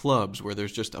there's clubs, where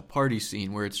there's just a party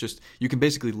scene, where it's just, you can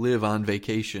basically live on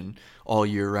vacation all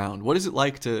year round. What is it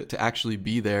like to actually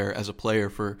be there as a player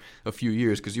for a few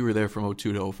years? Because you were there from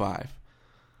 2002 to 2005.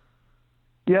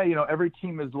 Yeah, every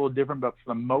team is a little different, but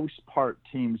for the most part,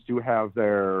 teams do have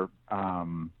their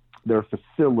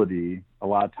facility a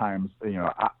lot of times,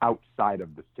 outside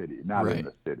of the city, not in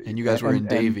the city. And you guys were in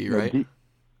Davie, right?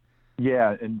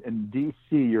 Yeah, in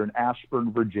D.C., you're in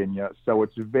Ashburn, Virginia, so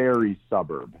it's very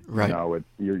suburb. Right. You know,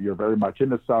 you're very much in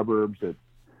the suburbs. It's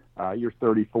you're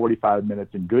 30, 45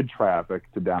 minutes in good traffic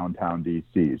to downtown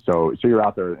D.C. So you're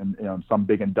out there in some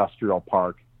big industrial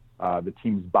park. The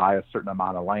teams buy a certain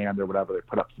amount of land or whatever. They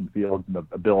put up some fields in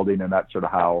a building, and that's sort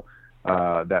of how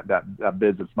that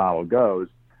business model goes.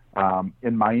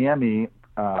 In Miami,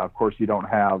 of course, you don't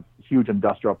have huge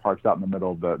industrial parks out in the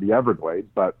middle of the Everglades,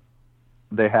 but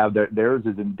they have theirs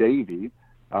is in Davie,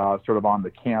 sort of on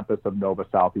the campus of Nova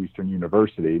Southeastern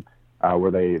University,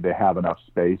 where they have enough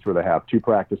space where they have 2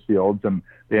 practice fields, and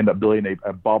they end up building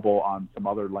a bubble on some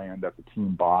other land that the team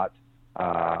bought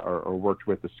or worked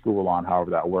with the school on,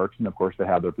 however that works. And of course, they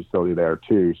have their facility there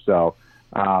too. So,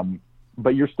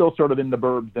 but you're still sort of in the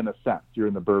burbs in a sense. You're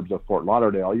in the burbs of Fort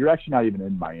Lauderdale. You're actually not even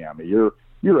in Miami.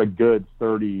 You're a good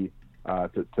 30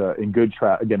 in good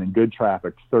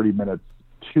traffic, 30 minutes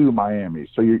to Miami.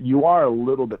 So you are a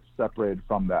little bit separated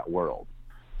from that world.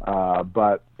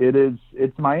 But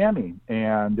it's Miami,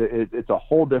 and it's a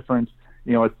whole different,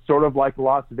 it's sort of like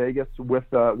Las Vegas with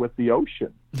the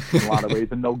ocean in a lot of ways,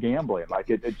 and no gambling. Like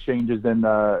it changes in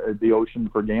the ocean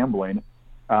for gambling.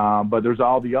 But there's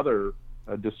all the other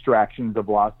distractions of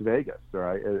Las Vegas,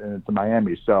 right? And it's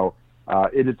Miami. So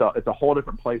it's a whole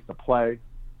different place to play.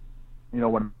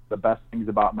 One of the best things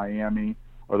about Miami,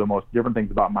 or the most different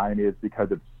things about Miami, is because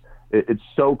it's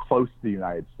so close to the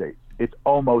United States. It's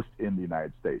almost in the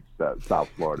United States, South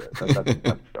Florida. That's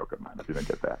a joke of mine if you didn't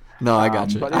get that. No, I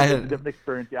got you. But it's a different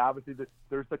experience. Yeah, obviously,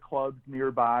 there's the clubs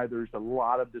nearby. There's a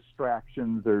lot of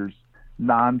distractions. There's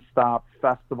nonstop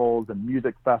festivals and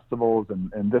music festivals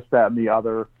and this, that, and the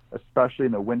other, especially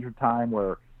in the wintertime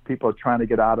where people are trying to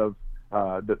get out of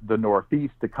the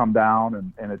Northeast to come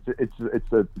down, and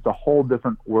it's a whole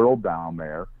different world down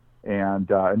there, and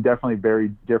definitely very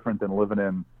different than living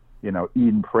in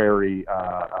Eden Prairie,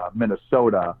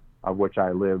 Minnesota, of which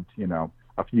I lived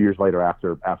a few years later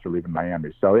after leaving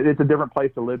Miami. So it's a different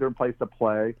place to live, different place to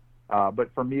play.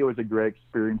 But for me, it was a great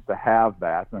experience to have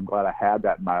that, and I'm glad I had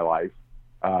that in my life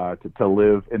to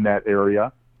live in that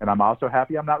area. And I'm also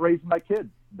happy I'm not raising my kids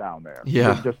down there.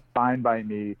 Yeah. It's just fine by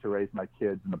me to raise my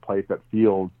kids in a place that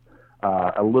feels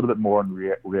a little bit more in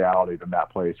reality than that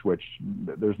place, which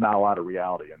there's not a lot of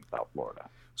reality in South Florida.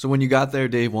 So when you got there,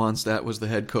 Dave Wannstedt was the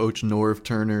head coach. Norv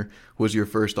Turner was your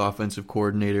first offensive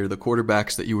coordinator. The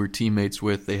quarterbacks that you were teammates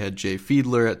with, they had Jay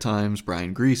Fiedler at times,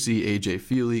 Brian Griese, A.J.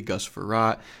 Feely, Gus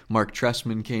Frerotte. Mark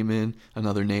Trestman came in,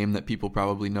 another name that people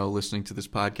probably know listening to this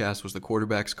podcast, was the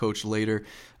quarterbacks coach later.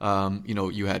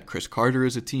 You had Chris Carter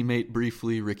as a teammate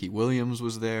briefly. Ricky Williams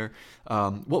was there.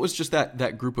 What was just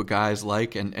that group of guys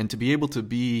like? And to be able to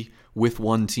be with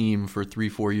one team for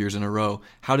 3-4 years in a row,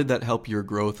 how did that help your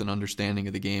growth and understanding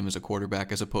of the game as a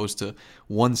quarterback as opposed to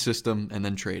one system and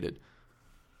then traded?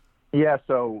 Yeah,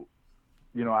 so,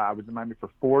 I was in Miami for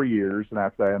 4 years, and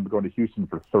after that, I'm going to Houston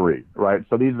for 3, right?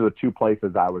 So these are the 2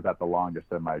 places I was at the longest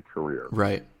in my career.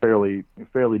 Right. Fairly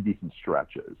decent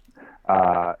stretches.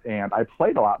 And I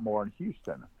played a lot more in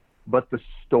Houston. But the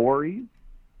stories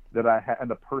that I had and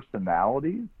the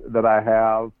personalities that I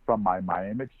have from my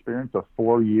Miami experience of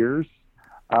 4 years,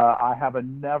 I have a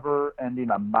never-ending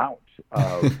amount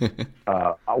of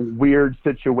weird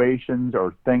situations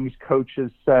or things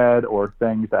coaches said or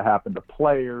things that happened to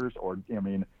players.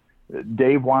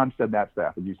 Dave Wannstedt, that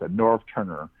staff, as you said, Norv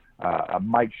Turner,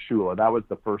 Mike Shula. That was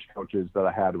the first coaches that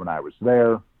I had when I was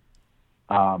there.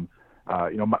 My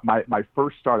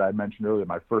first start, I mentioned earlier,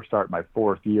 my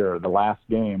 4th year, the last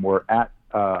game, we're at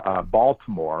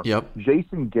Baltimore. Yep.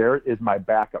 Jason Garrett is my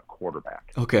backup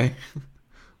quarterback. Okay.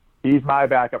 He's my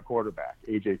backup quarterback.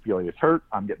 A.J. Feely is hurt.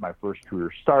 I'm getting my first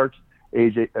career start.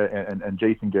 And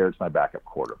Jason Garrett's my backup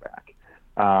quarterback.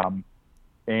 And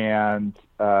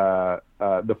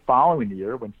the following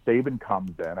year, when Saban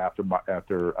comes in after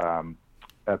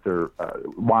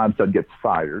Wannstedt gets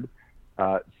fired,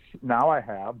 now I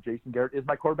have Jason Garrett is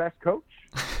my quarterback's coach.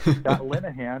 Scott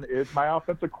Linehan is my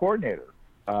offensive coordinator.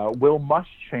 Will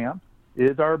Muschamp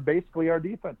is basically our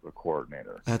defensive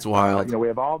coordinator. That's wild. We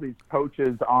have all these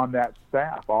coaches on that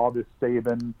staff, all this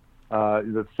Saban,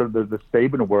 the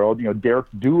Saban world. Derek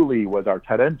Dooley was our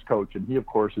tight ends coach, and he, of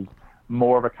course, is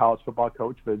more of a college football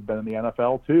coach, but has been in the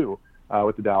NFL too,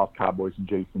 with the Dallas Cowboys and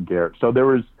Jason Garrett. So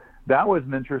that was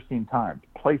an interesting time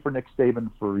to play for Nick Saban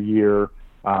for a year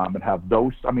and have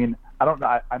those. I don't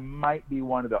know. I might be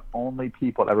one of the only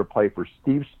people to ever play for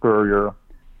Steve Spurrier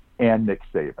and Nick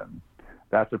Saban.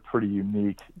 That's a pretty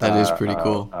unique. That is pretty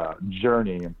cool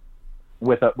journey,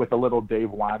 with a little Dave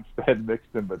Wannstedt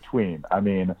mixed in between.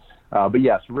 But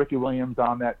yes, Ricky Williams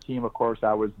on that team. Of course,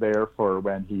 I was there for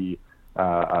when he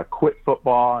quit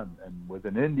football and was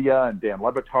in India, and Dan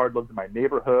Le Batard lived in my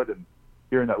neighborhood, and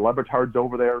hearing that Le Batard's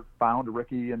over there found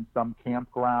Ricky in some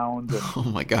campground, and Oh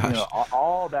my gosh.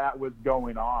 all that was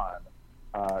going on,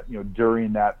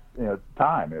 during that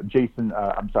time. Jason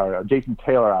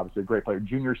Taylor, obviously a great player.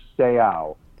 Junior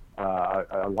Seau,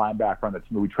 a linebacker on the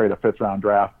team we traded a 5th-round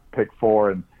draft pick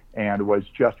for, and was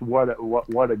just what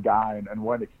a guy, and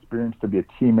what an experience to be a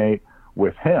teammate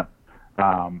with him.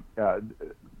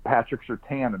 Patrick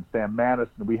Surtain and Sam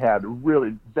Madison. We had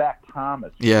really Zach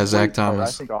Thomas. Yeah, Zach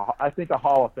Thomas. I think a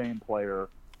Hall of Fame player,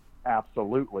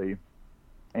 absolutely.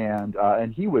 And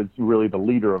he was really the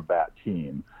leader of that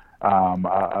team,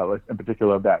 in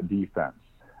particular of that defense.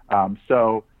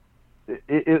 So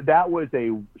that was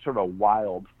a sort of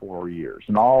wild 4 years,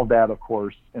 and all of that, of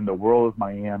course, in the world of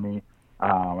Miami.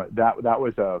 That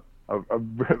was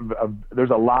there's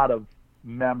a lot of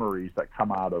memories that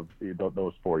come out of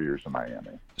those 4 years in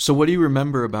Miami. So what do you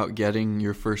remember about getting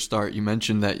your first start? You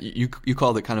mentioned that you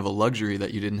called it kind of a luxury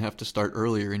that you didn't have to start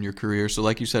earlier in your career. So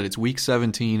like you said, it's week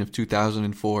 17 of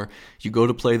 2004. You go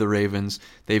to play the Ravens.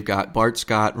 They've got Bart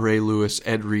Scott, Ray Lewis,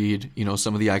 Ed Reed,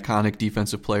 some of the iconic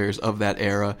defensive players of that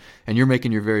era, and you're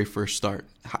making your very first start.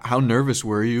 How nervous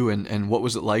were you, and what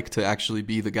was it like to actually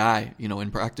be the guy,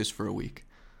 in practice for a week?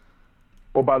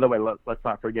 Well, by the way, let's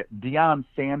not forget Deion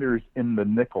Sanders in the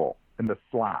nickel, in the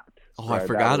slot. Oh, right? I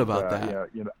forgot about that.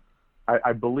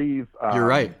 I believe you're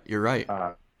right.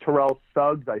 Terrell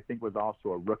Suggs, I think, was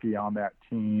also a rookie on that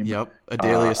team. Yep.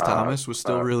 Adalius Thomas was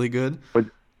still really good.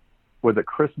 Was it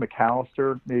Chris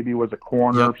McAllister? Maybe was a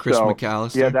corner. Yep, Chris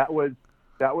McAllister. Yeah, that was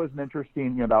an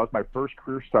interesting. That was my first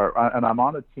career start, and I'm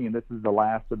on a team. This is the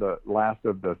last of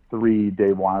the 3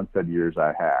 Dave Wanstead years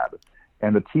I had.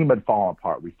 And the team had fallen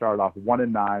apart. We started off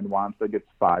 1-9. Wanstead gets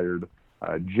fired.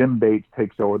 Jim Bates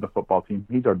takes over the football team.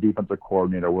 He's our defensive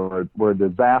coordinator. We're a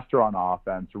disaster on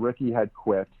offense. Ricky had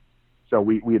quit. So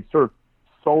we had sort of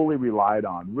solely relied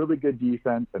on really good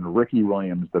defense and Ricky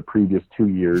Williams the previous 2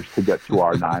 years to get to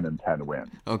our 9-10 wins.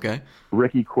 Okay.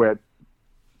 Ricky quit.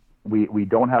 We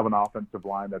don't have an offensive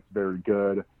line that's very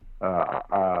good.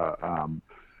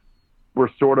 We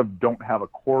sort of don't have a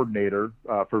coordinator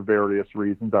for various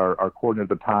reasons. Our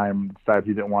coordinator at the time decided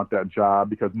he didn't want that job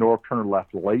because Norv Turner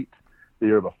left late the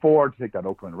year before to take that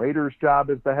Oakland Raiders job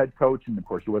as the head coach. And, of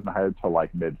course, he wasn't hired until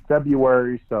like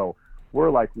mid-February. So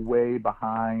we're like way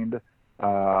behind.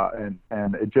 And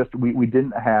it just we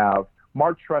didn't have –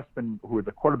 Mark Trestman, who was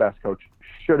the quarterback's coach,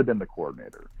 should have been the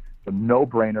coordinator. It's a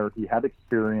no-brainer. He had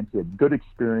experience. He had good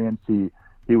experience. He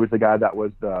was the guy that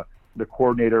was the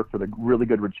coordinator for the really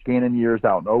good Rich Gannon years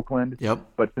out in Oakland. Yep.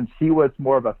 But since he was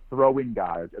more of a throwing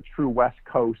guy, a true West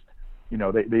Coast,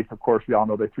 they of course, we all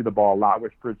know they threw the ball a lot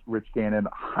with Rich Gannon,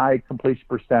 high completion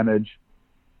percentage,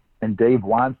 and Dave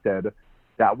Wanstead,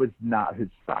 that was not his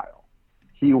style.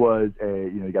 He was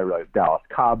you got to realize Dallas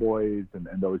Cowboys and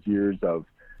those years of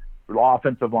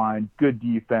offensive line, good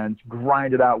defense,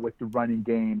 grind it out with the running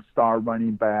game, star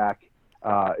running back.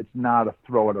 It's not a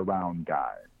throw it around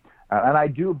guy. And I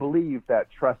do believe that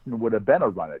Trestman would have been a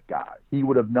run-it guy. He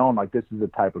would have known, like, this is the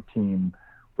type of team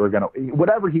we're going to –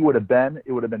 whatever he would have been,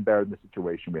 it would have been better than the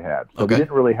situation we had. So we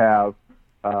didn't really have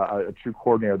a true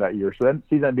coordinator that year. So then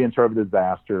season being sort of a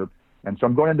disaster. And so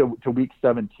I'm going into week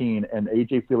 17, and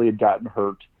A.J. Feely had gotten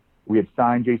hurt. We had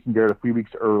signed Jason Garrett a few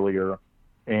weeks earlier,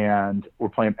 and we're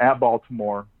playing at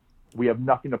Baltimore. We have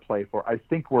nothing to play for. I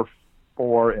think we're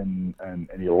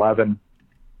 4-11.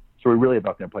 So we really have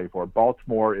nothing to play for.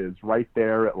 Baltimore is right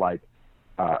there at like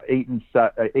 8-7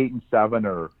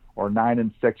 or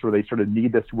 9-6, where they sort of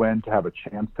need this win to have a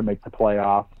chance to make the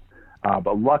playoffs.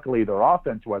 But luckily, their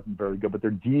offense wasn't very good, but their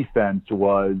defense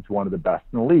was one of the best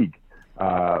in the league.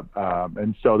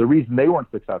 And so the reason they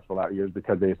weren't successful that year is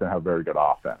because they didn't have a very good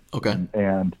offense. Okay.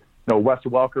 And Wes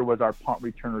Welker was our punt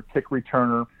returner, kick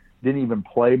returner. Didn't even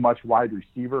play much wide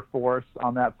receiver for us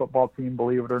on that football team,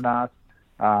 believe it or not.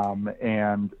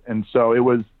 And so it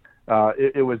was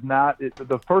not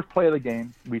the first play of the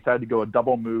game. We decided to go a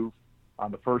double move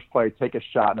on the first play, take a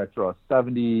shot, and I throw a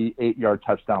 78-yard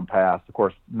touchdown pass. Of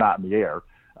course, not in the air,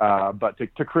 but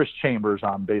to Chris Chambers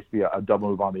on basically a double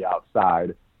move on the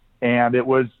outside. And it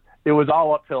was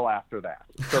all uphill after that.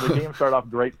 So the game started off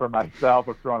great for myself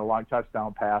of throwing a long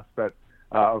touchdown pass, but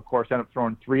of course ended up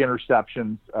throwing 3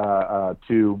 interceptions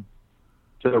to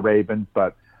the Ravens.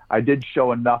 But I did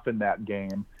show enough in that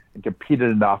game and competed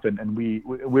enough, and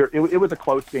it was a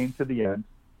close game to the end.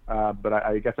 But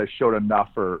I guess I showed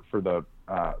enough for the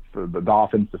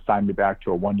Dolphins to sign me back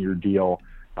to a 1-year deal.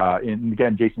 And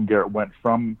again, Jason Garrett went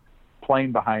from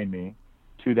playing behind me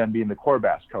to then being the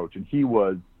quarterback's coach, and he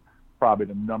was probably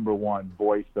the number one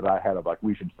voice that I had of like,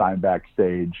 we should sign back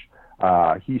Sage.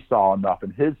 He saw enough in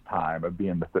his time of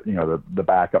being the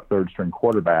backup third string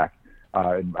quarterback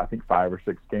in I think 5 or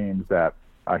 6 games that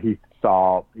he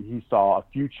saw a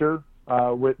future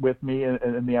with me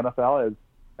in the NFL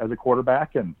as a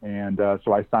quarterback, and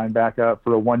so I signed back up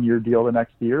for a 1-year deal the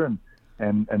next year, and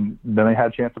then I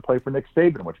had a chance to play for Nick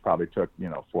Saban, which probably took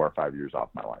 4 or 5 years off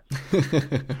my life.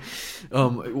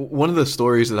 One of the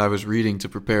stories that I was reading to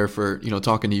prepare for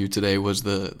talking to you today was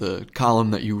the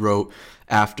column that you wrote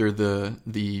after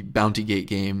the Bounty Gate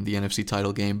game, the NFC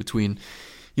title game between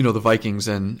the Vikings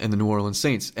and the New Orleans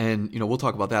Saints. And, we'll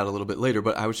talk about that a little bit later,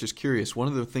 but I was just curious. One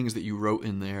of the things that you wrote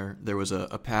in there was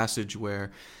a passage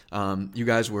where you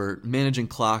guys were managing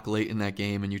clock late in that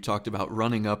game, and you talked about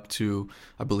running up to,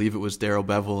 I believe it was Darrell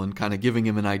Bevell, and kind of giving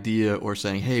him an idea or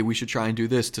saying, hey, we should try and do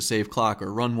this to save clock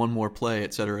or run one more play,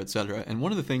 et cetera, et cetera. And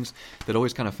one of the things that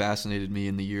always kind of fascinated me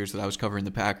in the years that I was covering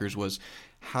the Packers was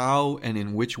how and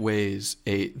in which ways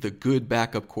the good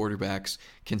backup quarterbacks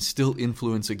can still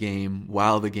influence a game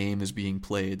while the game is being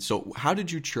played. So how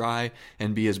did you try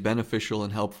and be as beneficial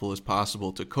and helpful as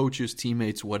possible to coaches,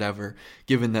 teammates, whatever,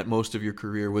 given that most of your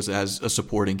career was as a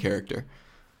supporting character?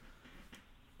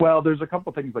 Well, there's a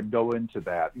couple things that go into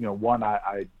that. One,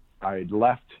 I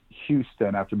left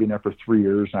Houston after being there for 3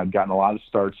 years, and I'd gotten a lot of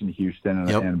starts in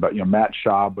Houston. But Matt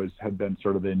Schaub had been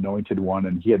sort of the anointed one,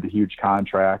 and he had the huge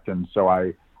contract. And so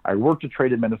I worked a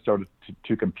trade in Minnesota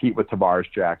to compete with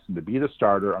Tavares Jackson to be the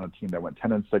starter on a team that went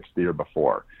 10-6 the year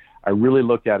before. I really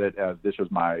looked at it as this was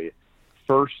my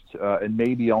first and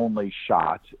maybe only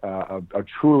shot of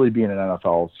truly being an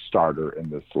NFL starter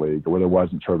in this league, where there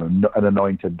wasn't sort of an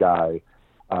anointed guy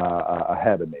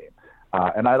ahead of me.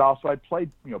 And I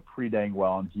played, pretty dang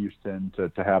well in Houston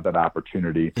to have that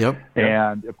opportunity. Yep.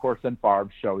 And of course, then Favre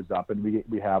shows up, and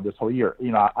we have this whole year.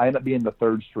 I end up being the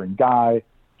third string guy.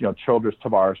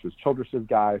 Tavares was Childress's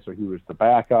guy, so he was the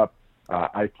backup.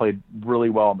 I played really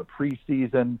well in the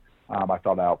preseason. I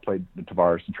thought I outplayed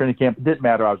Tavares in training camp. It didn't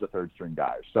matter. I was a third string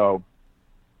guy. So,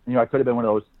 I could have been one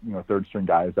of those, third string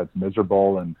guys that's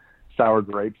miserable and sour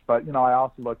grapes. But, I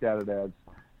also looked at it as,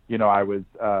 I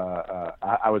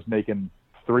was making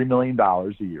 $3 million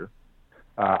a year.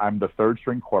 I'm the third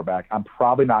string quarterback. I'm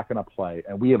probably not going to play,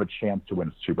 and we have a chance to win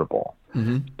a Super Bowl.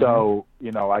 Mm-hmm. So,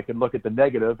 I can look at the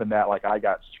negative and that like I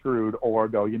got screwed, or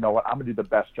go, I'm going to do the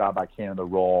best job I can in the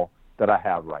role that I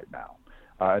have right now.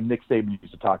 And Nick Saban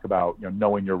used to talk about,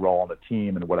 knowing your role on the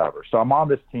team and whatever. So I'm on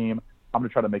this team. I'm going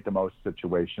to try to make the most of the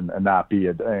situation and not be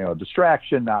a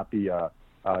distraction, not be one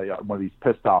of these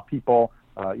pissed off people.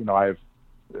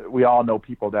 We all know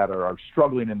people that are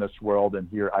struggling in this world, and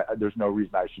here there's no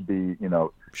reason I should be,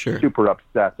 Sure. super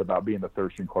upset about being the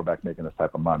third string quarterback making this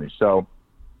type of money. So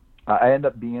I end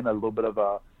up being a little bit of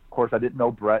of course, I didn't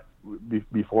know Brett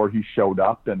before he showed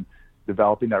up, and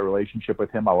developing that relationship with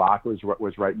him. Alak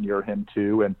was right near him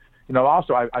too. And,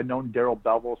 also I've known Darrell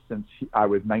Bevell since I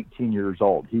was 19 years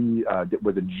old. He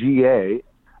was a GA.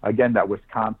 Again, that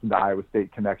Wisconsin to Iowa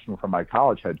State connection from my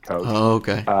college head coach. Oh,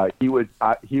 okay. He was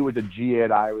a GA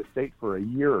at Iowa State for a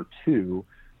year or two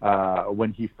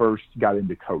when he first got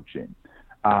into coaching.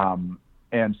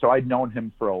 And so I'd known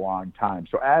him for a long time.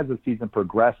 So as the season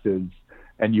progresses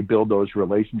and you build those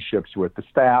relationships with the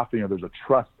staff, there's a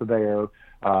trust there.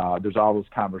 There's all those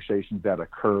conversations that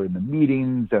occur in the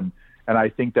meetings. And I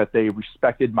think that they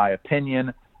respected my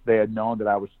opinion. They had known that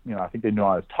I was, I think they knew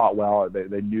I was taught well.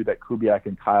 They knew that Kubiak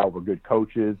and Kyle were good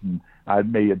coaches, and I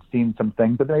may have seen some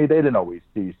things that they didn't always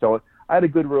see. So I had a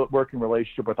good working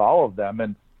relationship with all of them,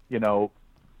 and,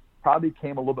 probably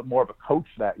became a little bit more of a coach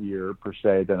that year per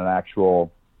se than an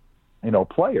actual,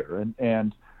 player.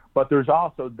 But there is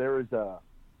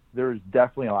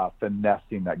definitely a lot of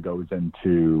finessing that goes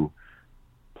into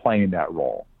playing that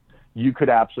role. You could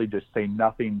absolutely just say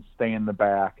nothing, stay in the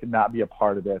back, not be a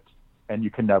part of it, and you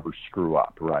can never screw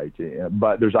up, right?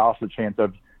 But there's also a chance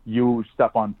of you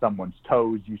step on someone's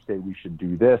toes, you say we should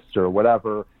do this or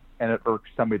whatever, and it irks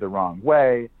somebody the wrong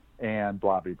way, and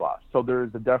blah, blah, blah. So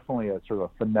there's definitely a sort of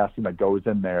finessing that goes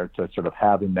in there to sort of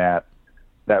having that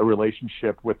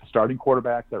relationship with the starting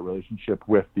quarterback, that relationship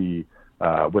with the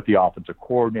offensive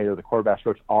coordinator, the quarterback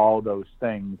coach, all those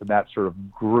things, and that sort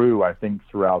of grew, I think,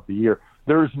 throughout the year.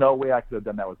 There's no way I could have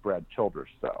done that with Brad Childress,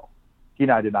 though. He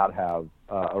and I did not have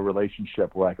a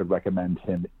relationship where I could recommend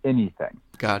him anything.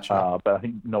 Gotcha. But I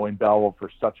think knowing Bevell for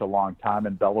such a long time,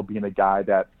 and Bevell being a guy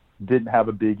that didn't have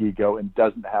a big ego and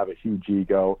doesn't have a huge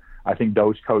ego, I think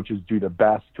those coaches do the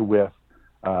best with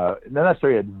not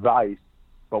necessarily advice,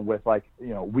 but with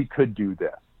we could do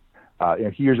this.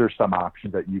 Here are some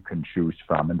options that you can choose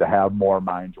from, and to have more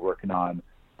minds working on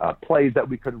plays that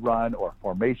we could run or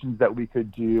formations that we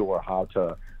could do or how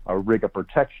to rig a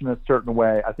protection a certain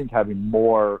way. I think having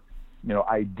more,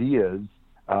 ideas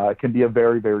can be a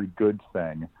very, very good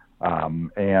thing.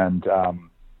 And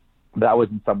that was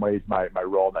in some ways my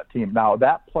role in that team. Now,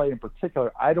 that play in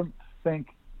particular, I don't think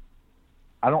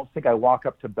I walk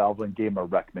up to Bevell and gave him a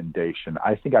recommendation.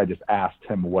 I think I just asked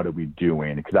him, what are we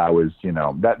doing? Because I was,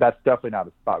 that's definitely not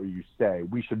a spot where you say,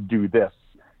 we should do this.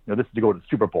 This is to go to the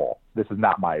Super Bowl. This is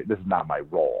not my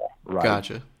role, right?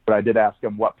 Gotcha. But I did ask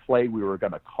him what play we were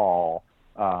going to call,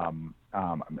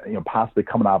 possibly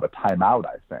coming out of a timeout,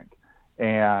 I think.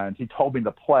 And he told me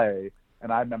the play,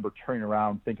 and I remember turning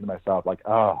around thinking to myself, like,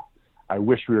 oh, I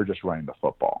wish we were just running the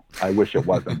football. I wish it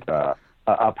wasn't a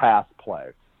pass play.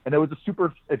 And it was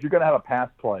if you're going to have a pass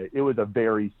play, it was a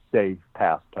very safe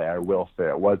pass play, I will say.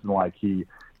 It wasn't like he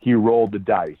rolled the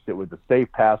dice. It was a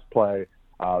safe pass play.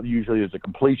 Usually there's a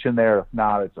completion there. If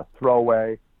not, it's a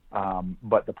throwaway.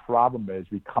 But the problem is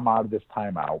we come out of this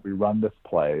timeout, we run this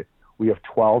play, we have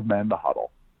 12 men to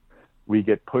huddle. We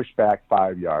get pushed back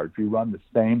 5 yards. We run the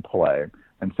same play.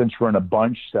 And since we're in a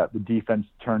bunch set, the defense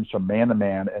turns from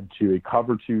man-to-man into a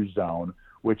cover 2 zone,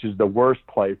 which is the worst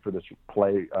play for this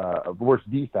play, worst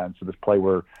defense for this play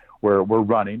we're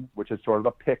running, which is sort of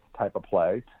a pick type of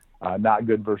play. Not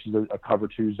good versus a cover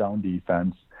 2 zone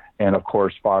defense. And of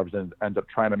course, Favre ends up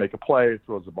trying to make a play,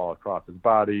 throws the ball across his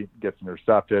body, gets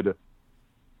intercepted,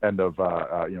 end of,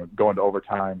 going to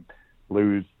overtime,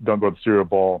 lose, don't go to the Super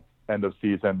Bowl, end of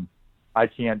season. I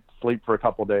can't sleep for a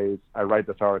couple of days. I write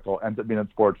this article, ends up being in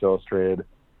Sports Illustrated,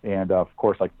 and of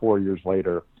course, like 4 years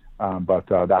later. But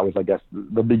that was, I guess,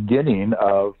 the beginning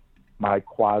of my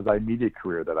quasi-media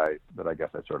career that I guess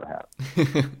I sort of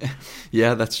had.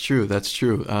 Yeah, that's true. That's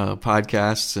true.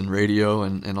 Podcasts and radio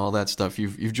and all that stuff.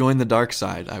 You've joined the dark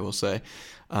side, I will say.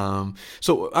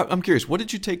 So I'm curious, what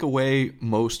did you take away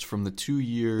most from the 2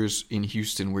 years in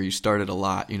Houston where you started a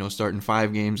lot, starting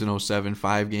 5 games in 2007,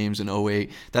 5 games in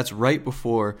 2008. That's right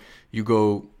before you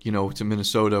go, to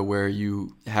Minnesota where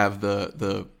you have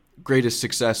the greatest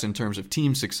success in terms of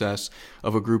team success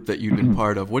of a group that you've been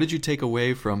part of. What did you take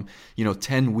away from,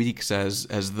 10 weeks as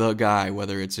the guy,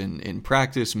 whether it's in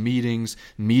practice, meetings,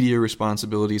 media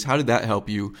responsibilities? How did that help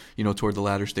you, toward the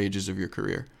latter stages of your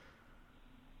career?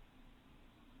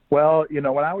 Well,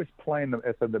 when I was playing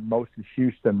the most in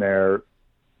Houston there,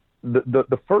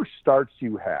 the first starts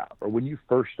you have, or when you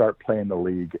first start playing the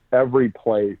league, every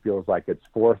play feels like it's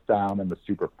 4th down in the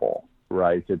Super Bowl,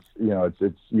 right? It's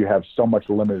you have so much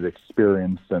limited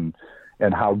experience and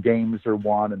how games are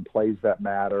won and plays that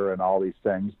matter and all these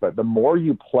things. But the more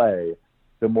you play,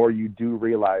 the more you do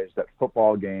realize that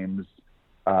football games,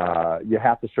 you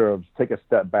have to sort of take a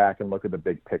step back and look at the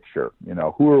big picture.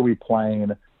 Who are we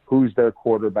playing? Who's their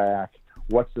quarterback?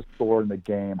 What's the score in the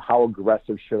game? How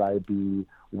aggressive should I be?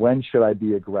 When should I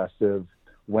be aggressive?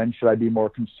 When should I be more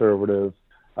conservative?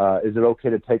 Is it okay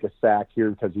to take a sack here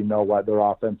because their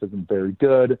offense isn't very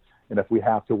good, and if we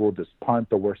have to, we'll just punt.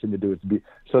 The worst thing to do is to be.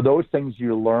 So those things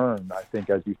you learn, I think,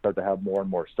 as you start to have more and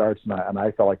more starts. And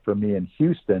I felt like for me in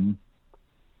Houston,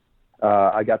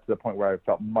 I got to the point where I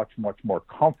felt much, much more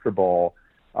comfortable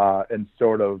and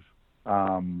sort of,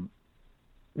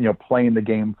 playing the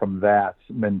game from that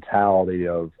mentality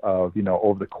of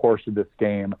over the course of this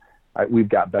game, we've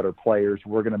got better players.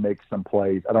 We're going to make some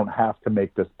plays. I don't have to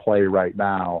make this play right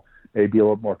now. Maybe a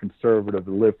little more conservative,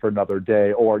 live for another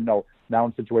day. Or no, now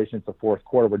in situation, it's the 4th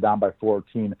quarter, we're down by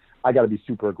 14. I got to be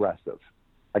super aggressive.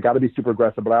 But I got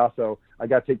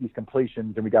to take these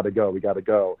completions and we got to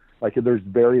go. Like there's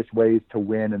various ways to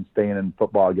win and staying in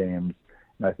football games.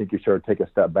 And I think you sort of take a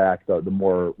step back, the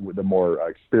more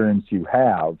experience you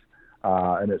have,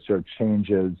 and it sort of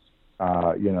changes,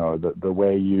 the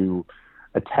way you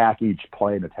attack each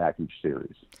play and attack each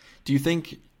series. Do you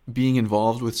think being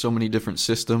involved with so many different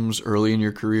systems early in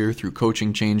your career through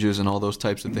coaching changes and all those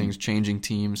types of things, changing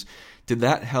teams, did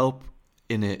that help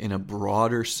in a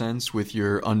broader sense with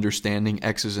your understanding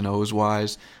X's and O's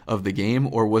wise of the game,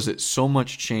 or was it so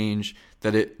much change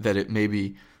that it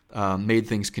maybe made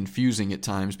things confusing at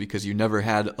times because you never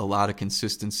had a lot of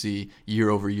consistency year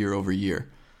over year over year?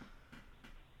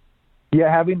 Yeah,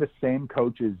 having the same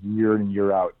coaches year in and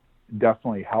year out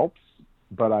definitely helps,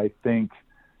 but I think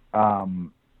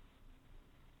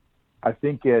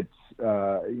it's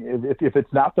if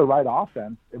it's not the right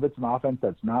offense, if it's an offense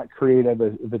that's not creative,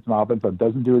 if it's an offense that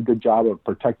doesn't do a good job of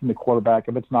protecting the quarterback,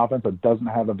 if it's an offense that doesn't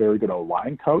have a very good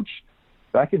O-line coach,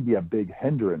 that can be a big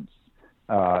hindrance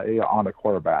on a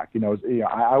quarterback.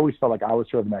 I always felt like I was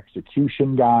sort of an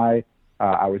execution guy.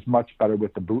 I was much better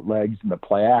with the bootlegs and the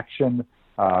play action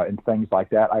and things like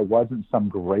that. I wasn't some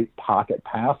great pocket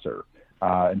passer.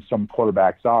 and some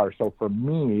quarterbacks are. So for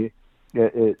me,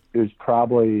 it was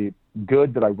probably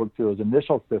good that I worked through those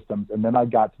initial systems, and then I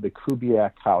got to the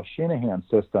Kubiak, Kyle Shanahan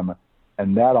system,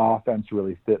 and that offense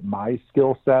really fit my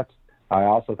skill set. I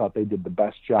also thought they did the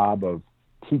best job of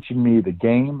teaching me the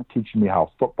game, teaching me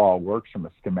how football works from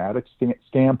a schematic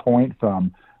standpoint,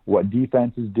 from what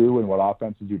defenses do and what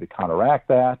offenses do to counteract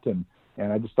that. And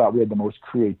I just thought we had the most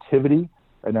creativity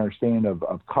and understanding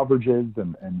of coverages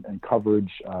and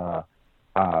coverage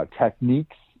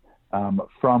techniques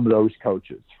from those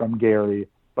coaches, from Gary,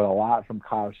 but a lot from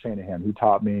Kyle Shanahan. He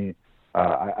taught me,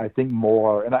 I think,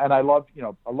 more. And I love,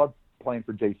 I love playing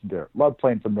for Jason Garrett, love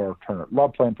playing for Norv Turner,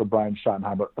 love playing for Brian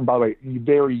Schottenheimer. And by the way,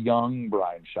 very young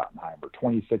Brian Schottenheimer,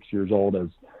 26 years old as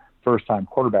first-time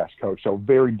quarterbacks coach. So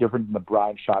very different than the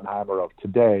Brian Schottenheimer of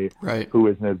today, right, who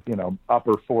is in his,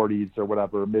 upper 40s or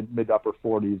whatever, mid to upper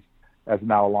 40s as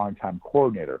now a longtime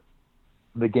coordinator.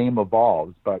 The game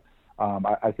evolves, but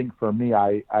I think for me,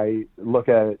 I look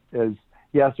at it as,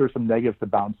 yes, there's some negatives to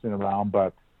bouncing around,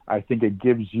 but I think it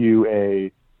gives you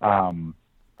a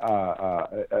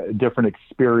different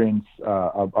experience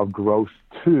of growth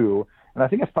too. And I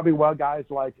think it's probably why guys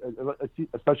like,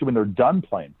 especially when they're done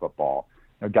playing football,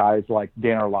 guys like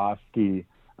Dan Orlovsky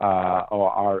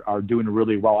are doing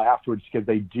really well afterwards, because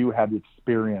they do have the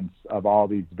experience of all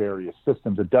these various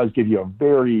systems. It does give you a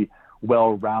very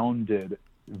well-rounded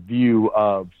view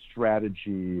of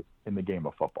strategy in the game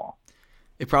of football.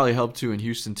 It probably helped, too, in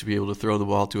Houston to be able to throw the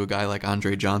ball to a guy like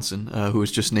Andre Johnson, who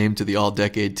was just named to the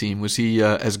All-Decade team. Was he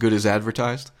as good as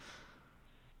advertised?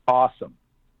 Awesome.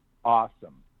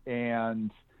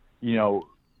 And,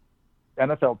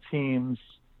 NFL teams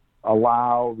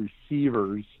allow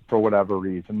receivers, for whatever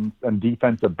reason, and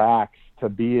defensive backs to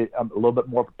be a little bit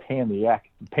more pain in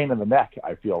the neck,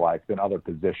 I feel like, than other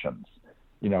positions,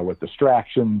 with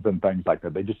distractions and things like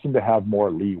that. They just seem to have more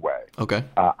leeway. Okay.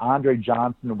 Andre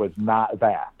Johnson was not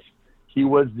that. He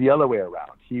was the other way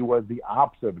around. He was the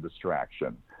opposite of a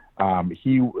distraction.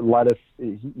 He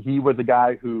was a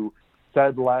guy who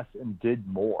said less and did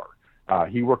more.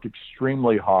 He worked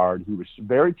extremely hard. He was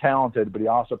very talented, but he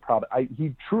also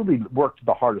he truly worked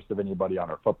the hardest of anybody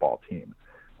on our football team.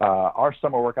 Our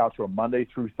summer workouts were Monday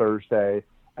through Thursday.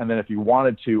 And then if you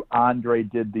wanted to, Andre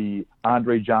did the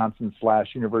Andre Johnson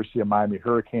 / University of Miami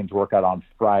Hurricanes workout on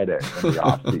Friday in the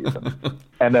off season.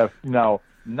 And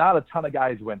not a ton of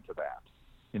guys went to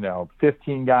that.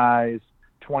 15 guys,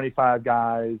 25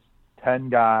 guys, 10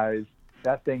 guys.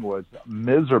 That thing was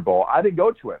miserable. I didn't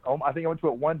go to it. I think I went to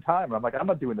it one time, and I'm like, I'm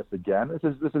not doing this again.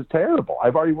 This is terrible.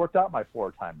 I've already worked out my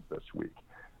 4 times this week.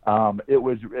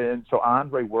 And so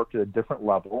Andre worked at a different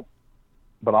level,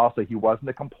 but also he wasn't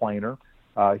a complainer.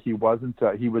 He was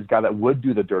a guy that would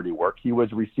do the dirty work. He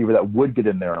was a receiver that would get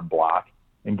in there and block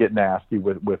and get nasty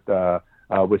with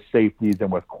safeties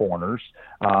and with corners.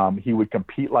 He would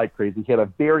compete like crazy. He had a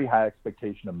very high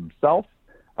expectation of himself,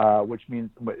 which means,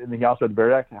 and he also had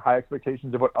very high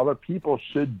expectations of what other people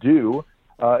should do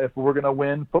if we're going to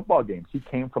win football games. He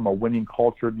came from a winning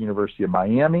culture at the University of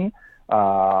Miami,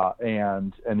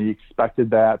 and he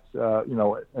expected that, but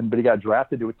he got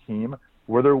drafted to a team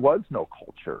where there was no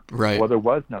culture, right, where there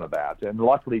was none of that. And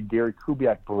luckily, Gary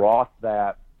Kubiak brought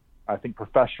that, I think,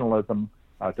 professionalism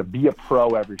to be a pro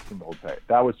every single day.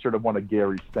 That was sort of one of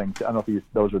Gary's things. I don't know if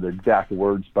those are the exact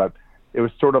words, but it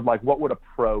was sort of like, what would a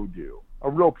pro do? A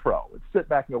real pro would sit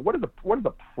back and go, what does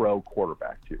a pro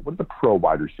quarterback do? What does a pro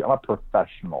wide receiver? I'm a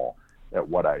professional at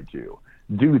what I do.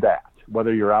 Do that,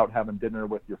 whether you're out having dinner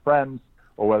with your friends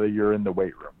or whether you're in the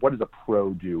weight room. What does a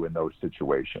pro do in those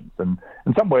situations? And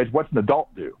in some ways, what's an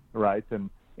adult do, right?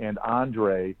 And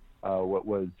Andre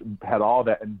had all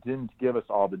that and didn't give us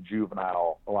all the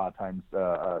juvenile, a lot of times,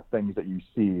 things that you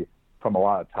see from a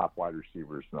lot of top wide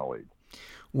receivers in the league.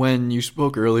 When you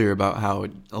spoke earlier about how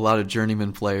a lot of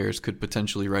journeyman players could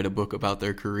potentially write a book about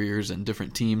their careers and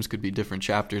different teams could be different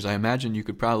chapters, I imagine you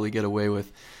could probably get away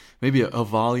with maybe a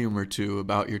volume or two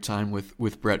about your time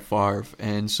with Brett Favre.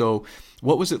 And so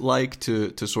what was it like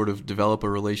to sort of develop a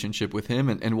relationship with him?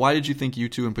 And why did you think you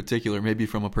two in particular, maybe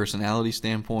from a personality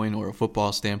standpoint or a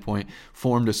football standpoint,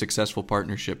 formed a successful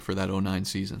partnership for that 2009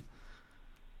 season?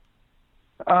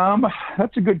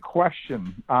 That's a good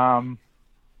question.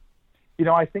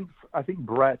 I think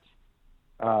Brett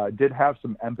did have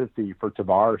some empathy for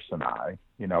Tavares and I.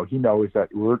 He knows that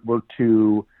we're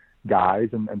two guys,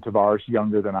 and Tavares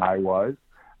younger than I was,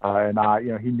 and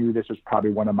he knew this was probably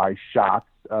one of my shots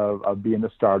of being the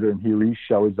starter, and he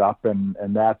shows up, and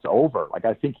that's over. Like,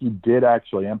 I think he did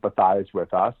actually empathize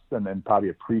with us, and then probably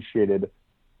appreciated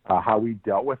how we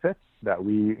dealt with it. That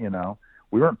we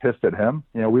weren't pissed at him.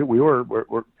 We were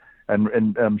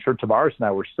And I'm sure Tavares and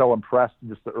I were so impressed in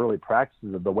just the early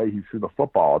practices of the way he threw the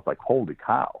football. It's like, holy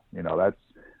cow,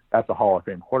 that's a Hall of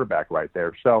Fame quarterback right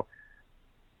there. So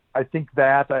I think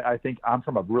I'm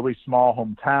from a really small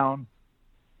hometown.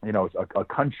 It's a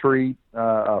country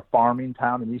farming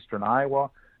town in eastern Iowa.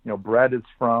 Brett is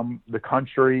from the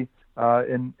country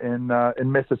in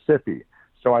Mississippi.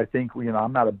 So I think,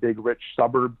 I'm not a big, rich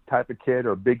suburb type of kid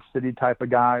or big city type of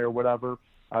guy or whatever.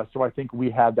 So I think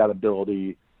we had that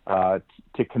ability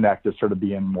to connect to sort of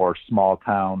being more small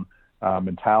town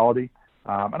mentality.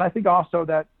 And I think also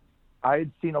that I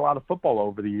had seen a lot of football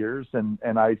over the years, and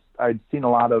I'd seen a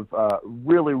lot of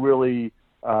really, really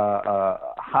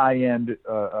high-end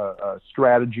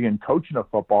strategy and coaching of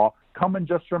football coming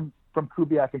just from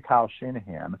Kubiak and Kyle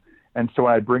Shanahan. And so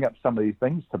when I bring up some of these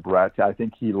things to Brett, I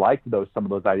think he liked some of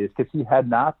those ideas because he had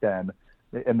not been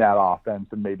in that offense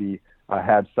and maybe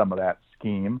had some of that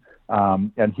scheme.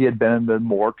 And he had been in the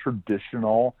more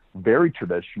traditional, very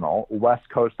traditional West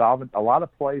Coast offense. A lot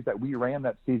of plays that we ran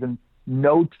that season,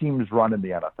 no teams run in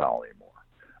the NFL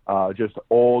anymore. Just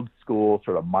old school,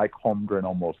 sort of Mike Holmgren,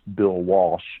 almost Bill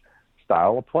Walsh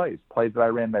style of plays that I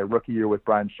ran my rookie year with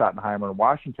Brian Schottenheimer in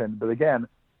Washington. But again,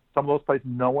 some of those plays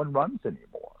no one runs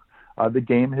anymore. The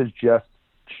game has just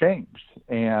changed.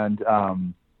 And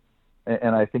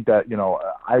I think that,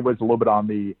 I was a little bit on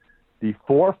the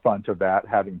forefront of that,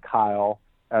 having Kyle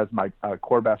as my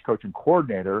quarterback coach and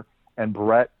coordinator, and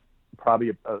Brett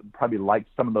probably liked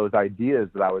some of those ideas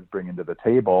that I was bringing to the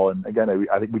table. And again,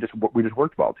 I think we just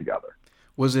worked well together.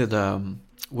 Was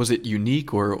it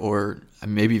unique or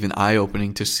maybe even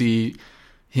eye-opening to see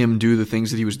him do the things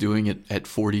that he was doing at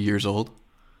 40 years old?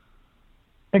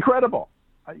 Incredible.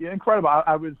 I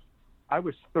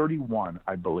was 31,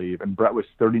 I believe, and Brett was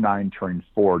 39, turning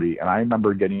 40. And I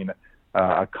remember getting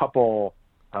a couple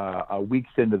weeks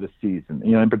into the season,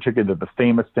 in particular the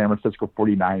famous San Francisco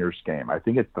 49ers game. I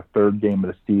think it's the third game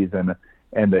of the season,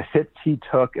 and the hits he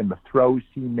took and the throws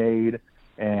he made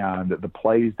and the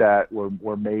plays that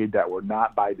were made that were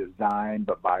not by design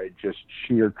but by just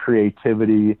sheer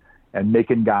creativity and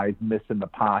making guys miss in the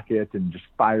pocket and just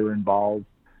firing balls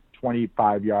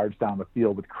 25 yards down the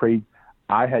field with crazy.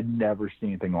 I had never seen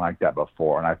anything like that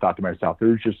before. And I thought to myself,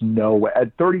 there's just no way.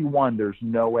 At 31, there's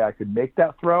no way I could make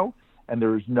that throw, and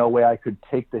there's no way I could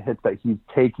take the hits that he's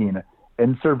taking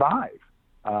and survive.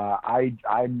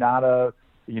 I'm not a,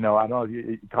 I don't know if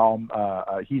you call him,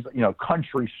 he's,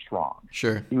 country strong.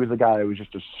 Sure. He was a guy that was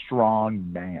just a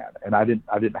strong man. And I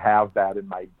didn't have that in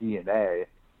my DNA.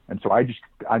 And so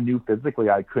I knew physically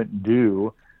I couldn't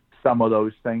do some of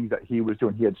those things that he was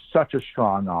doing. He had such a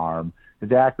strong arm.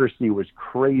 His accuracy was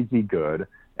crazy good,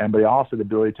 but also the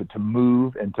ability to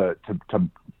move and to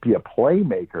be a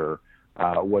playmaker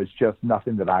was just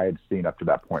nothing that I had seen up to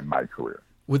that point in my career.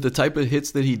 With the type of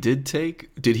hits that he did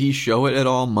take, did he show it at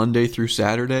all Monday through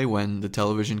Saturday when the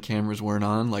television cameras weren't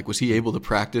on? Like, was he able to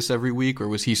practice every week, or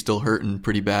was he still hurting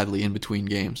pretty badly in between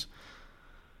games?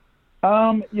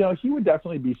 He would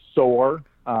definitely be sore.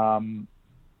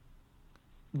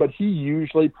 But he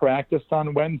usually practiced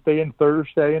on Wednesday and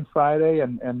Thursday and Friday,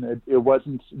 and they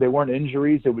weren't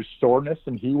injuries, it was soreness,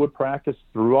 and he would practice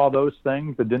through all those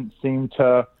things. It didn't seem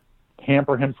to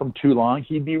hamper him from too long.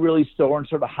 He'd be really sore and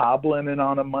sort of hobbling in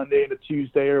on a Monday and a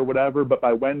Tuesday or whatever, but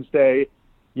by Wednesday,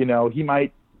 he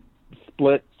might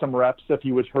split some reps if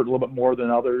he was hurt a little bit more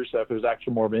than others, if it was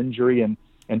actually more of an injury, and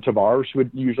Tavares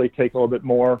would usually take a little bit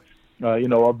more,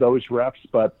 of those reps,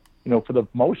 but for the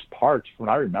most part, when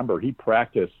I remember, he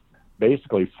practiced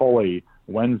basically fully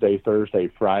Wednesday, Thursday,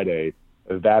 Friday,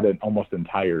 that almost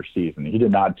entire season. He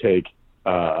did not take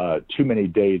too many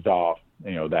days off,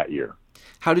 that year.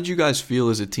 How did you guys feel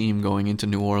as a team going into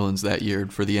New Orleans that year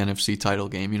for the NFC title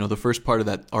game? The first part of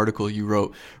that article you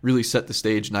wrote really set the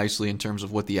stage nicely in terms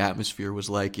of what the atmosphere was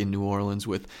like in New Orleans,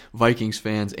 with Vikings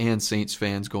fans and Saints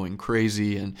fans going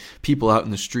crazy and people out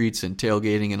in the streets and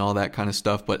tailgating and all that kind of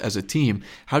stuff. But as a team,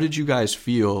 how did you guys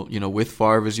feel, with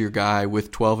Favre as your guy,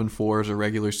 with 12-4 as a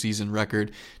regular season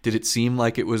record? Did it seem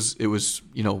like it was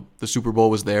the Super Bowl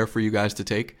was there for you guys to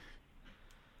take?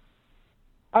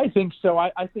 I think so.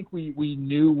 I think we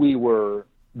knew we were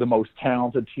the most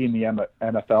talented team in the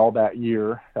NFL that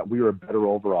year, that we were a better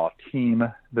overall team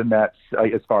than that,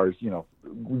 as far as,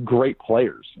 great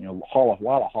players, a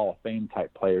lot of Hall of Fame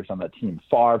type players on that team.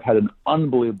 Favre had an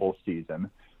unbelievable season,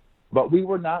 but we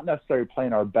were not necessarily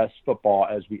playing our best football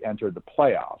as we entered the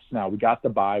playoffs. Now, we got the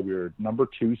bye. We were number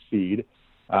 2 seed.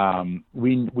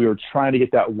 We were trying to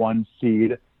get that 1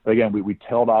 seed. But again, we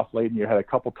tailed off late in the year, had a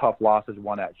couple tough losses,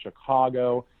 one at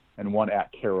Chicago and one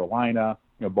at Carolina,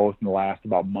 both in the last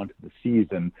about month of the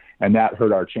season, and that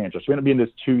hurt our chances. So we ended up being this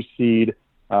 2 seed.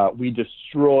 we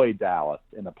destroyed Dallas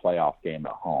in a playoff game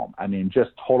at home. I mean,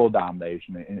 just total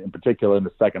domination, in particular in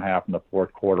the second half and the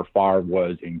fourth quarter. Favre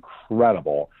was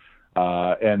incredible.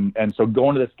 And so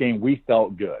going to this game, we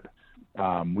felt good.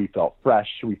 We felt fresh.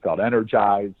 We felt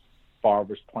energized. Favre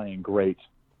was playing great.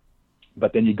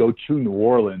 But then you go to New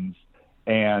Orleans,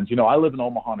 and, I live in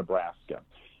Omaha, Nebraska,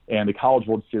 and the College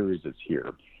World Series is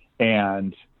here.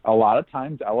 And a lot of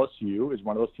times LSU is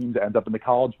one of those teams that ends up in the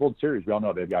College World Series. We all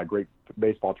know they've got a great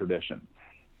baseball tradition.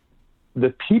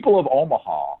 The people of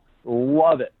Omaha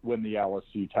love it when the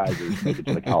LSU Tigers make it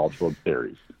to the College World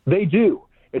Series. They do.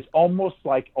 It's almost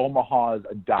like Omaha's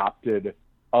adopted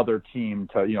other team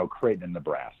to, Creighton in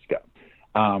Nebraska,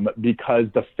 because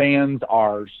the fans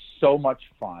are so much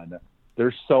fun.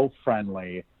 They're so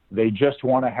friendly. They just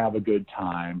want to have a good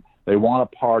time. They want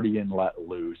to party and let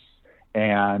loose.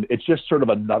 And it's just sort of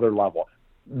another level.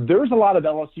 There's a lot of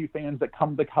LSU fans that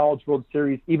come to the College World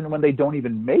Series even when they don't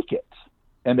even make it,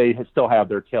 and they still have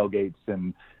their tailgates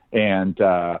and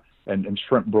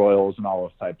shrimp broils and all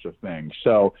those types of things.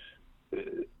 So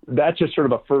that's just sort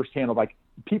of a firsthand of, like,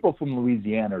 people from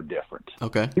Louisiana are different.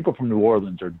 Okay. People from New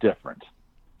Orleans are different.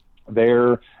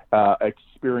 Their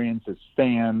experience as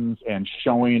fans and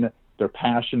showing their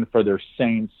passion for their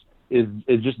Saints is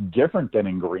just different than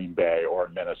in Green Bay or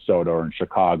in Minnesota or in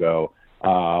Chicago,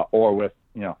 or with,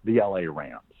 the LA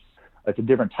Rams. It's a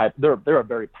different type. They're a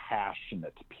very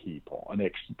passionate people, and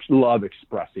they love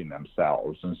expressing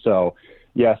themselves. And so,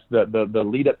 yes, the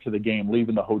lead up to the game,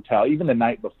 leaving the hotel, even the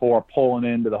night before, pulling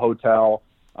into the hotel,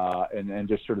 and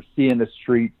just sort of seeing the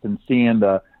streets and seeing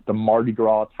the Mardi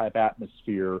Gras type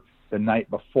atmosphere the night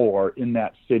before in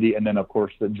that city, and then of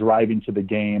course the driving to the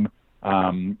game.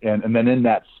 And then in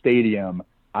that stadium,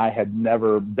 I had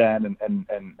never been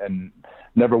and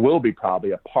never will be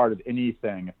probably a part of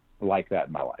anything like that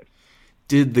in my life.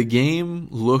 Did the game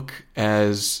look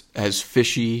as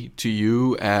fishy to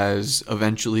you as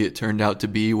eventually it turned out to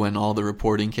be when all the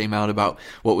reporting came out about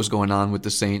what was going on with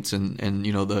the Saints and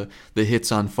the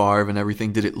hits on Favre and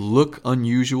everything? Did it look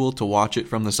unusual to watch it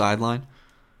from the sideline?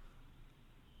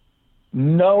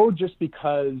 No, just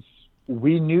because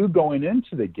we knew going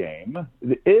into the game,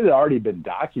 it had already been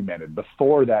documented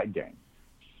before that game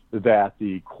that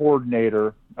the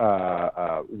coordinator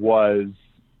was,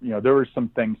 there were some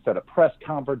things said at press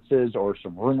conferences or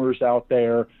some rumors out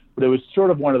there, but it was sort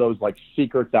of one of those like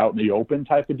secrets out in the open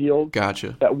type of deals.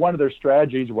 Gotcha. That one of their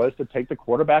strategies was to take the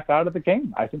quarterback out of the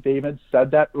game. I think they even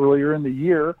said that earlier in the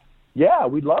year. Yeah,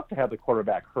 we'd love to have the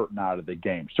quarterback hurting out of the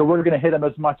game, so we're going to hit him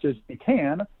as much as we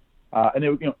can, and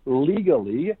it,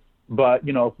 legally. But,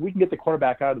 if we can get the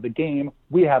quarterback out of the game,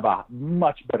 we have a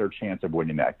much better chance of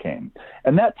winning that game.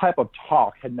 And that type of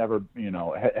talk had never,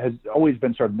 has always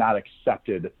been sort of not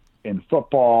accepted in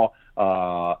football,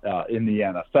 in the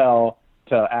NFL,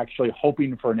 to actually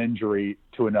hoping for an injury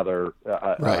to another,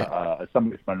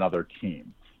 somebody from another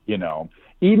team. Even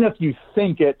if you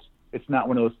think it's not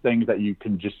one of those things that you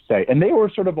can just say. And they were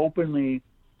sort of openly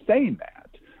saying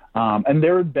that. And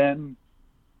there had been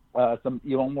some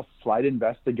almost slight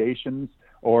investigations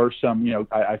or some,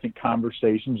 I think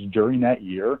conversations during that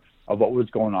year of what was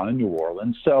going on in New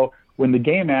Orleans. So when the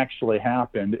game actually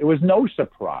happened, it was no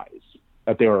surprise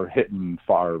that they were hitting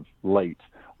Favre late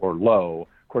or low.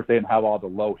 Of course, they didn't have all the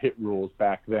low hit rules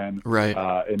back then, right?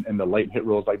 And the late hit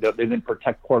rules, like they didn't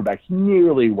protect quarterbacks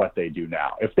nearly what they do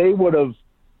now. If they would have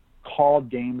called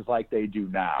games like they do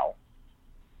now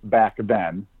back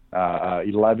then, 10,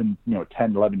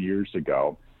 11 years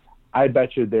ago, I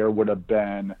bet you there would have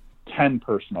been 10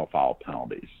 personal foul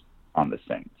penalties on the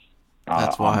Saints.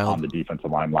 That's wild. On the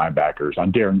defensive line linebackers. On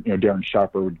Darren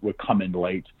Sharper would come in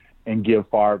late and give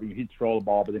Favre, he'd throw the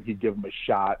ball, but then he'd give him a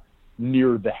shot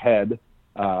near the head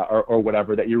or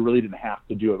whatever, that you really didn't have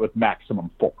to do it with maximum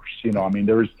force.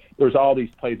 There's all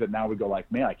these plays that now we go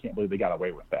like, man, I can't believe they got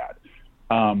away with that.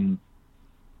 And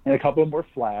a couple of them were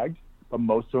flagged, but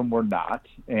most of them were not.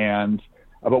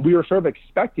 But we were sort of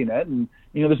expecting it, and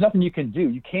there's nothing you can do.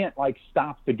 You can't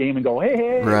stop the game and go,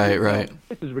 hey, right.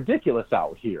 This is ridiculous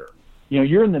out here.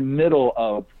 You're in the middle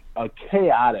of a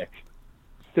chaotic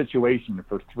situation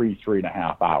for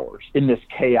 3.5 hours in this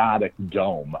chaotic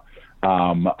dome,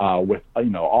 with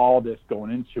all this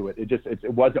going into it.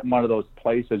 It wasn't one of those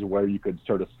places where you could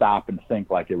sort of stop and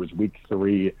think like it was week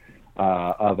 3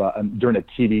 during a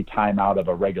TV timeout of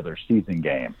a regular season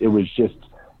game. It was just.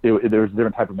 There was a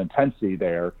different type of intensity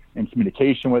there, and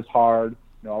communication was hard,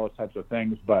 all those types of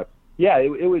things. But yeah, it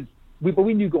was. But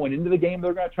we knew going into the game they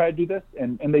were going to try to do this,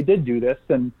 and they did do this.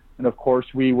 And of course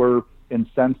we were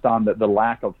incensed on the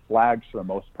lack of flags for the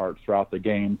most part throughout the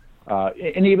game.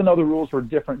 And even though the rules were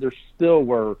different, there still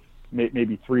were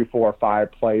maybe 3, 4,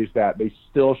 5 plays that they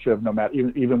still should have, no matter,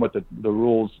 even with the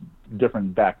rules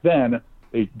different back then,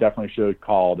 they definitely should have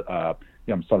called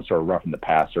some sort of roughing the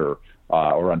passer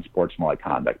or unsportsmanlike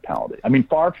conduct penalty. I mean,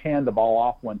 Favre handed the ball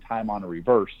off one time on a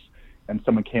reverse, and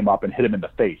someone came up and hit him in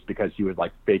the face because he was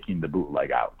like faking the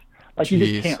bootleg out. Like, Jeez. you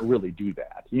just can't really do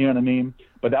that. You know what I mean?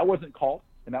 But that wasn't called,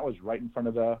 and that was right in front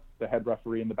of the head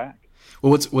referee in the back.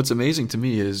 Well, what's amazing to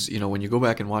me is, when you go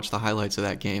back and watch the highlights of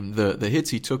that game, the hits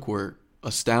he took were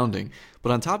astounding.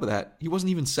 But on top of that, he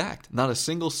wasn't even sacked. Not a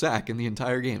single sack in the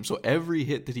entire game. So every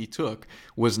hit that he took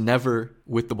was never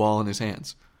with the ball in his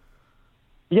hands.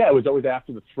 Yeah, it was always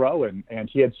after the throw, and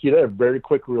he had a very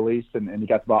quick release, and he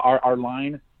got the ball. Our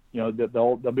line,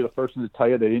 they'll be the first one to tell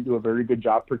you they didn't do a very good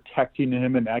job protecting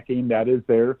him in that game. That is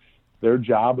their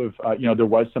job of, there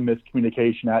was some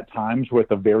miscommunication at times with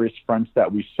the various fronts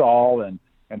that we saw and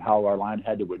how our line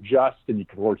had to adjust, and of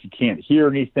course you can't hear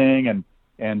anything,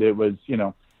 and it was,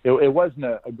 it wasn't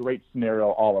a great scenario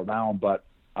all around, but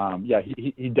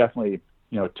he definitely,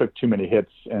 took too many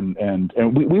hits, and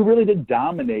we really did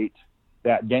dominate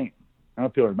that game. I don't know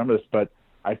if you'll remember this, but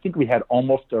I think we had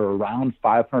almost around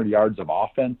 500 yards of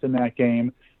offense in that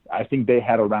game. I think they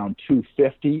had around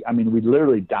 250. I mean, we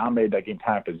literally dominated that game.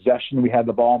 Time of possession, we had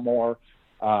the ball more,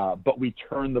 but we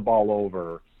turned the ball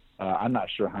over. I'm not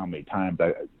sure how many times,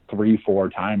 3, 4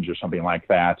 times or something like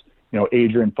that.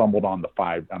 Adrian fumbled on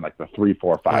the 3,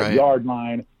 4, 5 yard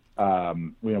line.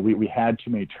 We had too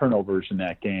many turnovers in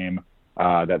that game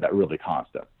that really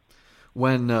cost us.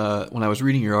 When I was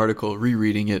reading your article,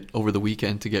 rereading it over the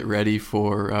weekend to get ready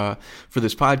for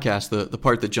this podcast, the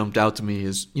part that jumped out to me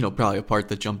is, probably a part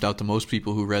that jumped out to most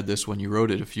people who read this when you wrote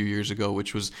it a few years ago,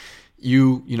 which was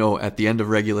you at the end of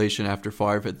regulation after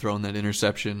Favre had thrown that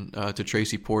interception to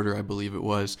Tracy Porter, I believe it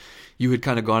was, you had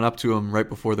kind of gone up to him right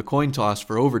before the coin toss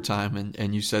for overtime,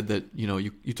 and you said that,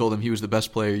 you told him he was the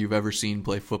best player you've ever seen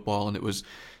play football, and it was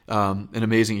an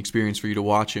amazing experience for you to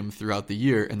watch him throughout the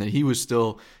year, and that he was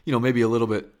still, maybe a little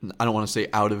bit, I don't want to say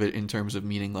out of it in terms of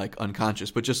meaning like unconscious,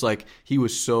 but just like he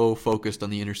was so focused on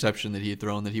the interception that he had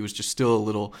thrown that he was just still a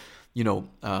little,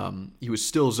 he was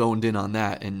still zoned in on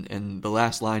that. And the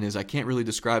last line is, I can't really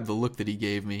describe the look that he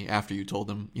gave me after you told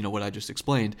him, what I just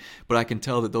explained, but I can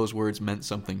tell that those words meant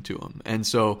something to him. And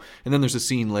then there's a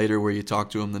scene later where you talk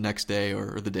to him the next day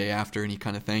or the day after, and he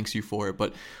kind of thanks you for it.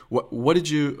 But what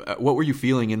were you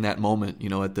feeling in that moment,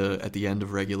 at the end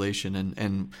of regulation,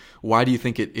 and why do you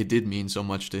think it did mean so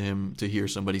much to him to hear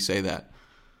somebody say that?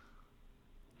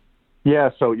 Yeah,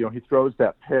 so he throws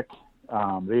that pick.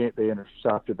 They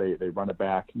intercept it. They run it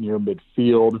back near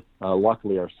midfield.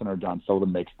 Luckily, our center John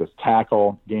Sullivan makes this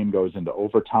tackle. Game goes into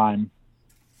overtime,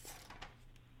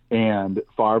 and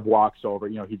Favre walks over.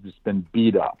 He's just been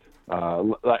beat up,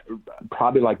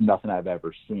 probably like nothing I've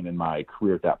ever seen in my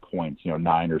career at that point.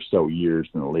 9 or so years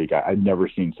in the league, I'd never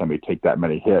seen somebody take that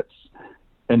many hits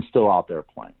and still out there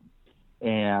playing.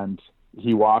 And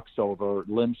he walks over,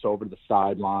 limps over to the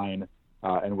sideline.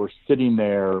 And we're sitting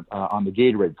there on the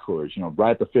Gatorade coolers,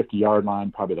 right at the 50-yard line,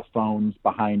 probably the phone's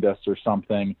behind us or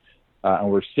something.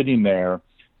 And we're sitting there,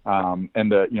 and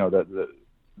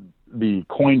the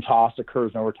coin toss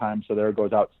occurs in overtime. So there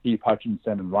goes out Steve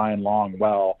Hutchinson and Ryan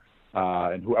Longwell,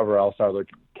 and whoever else our other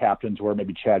captains were,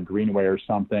 maybe Chad Greenway or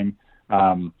something.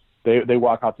 They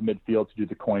walk out to midfield to do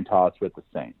the coin toss with the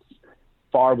Saints.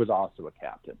 Favre was also a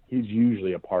captain. He's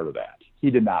usually a part of that.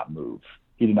 He did not move.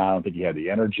 I don't think he had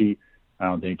the energy. I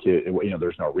don't think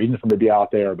there's no reason for him to be out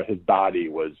there, but his body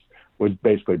was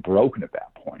basically broken at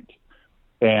that point.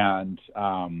 And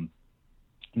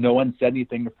no one said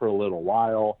anything for a little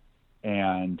while,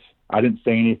 and I didn't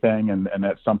say anything. And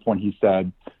at some point he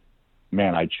said,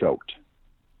 "Man, I choked."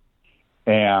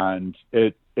 And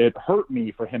it hurt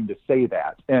me for him to say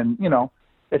that. And,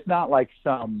 it's not like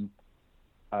some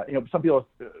people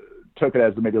took it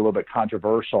as maybe a little bit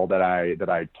controversial that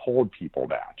I told people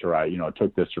that, or I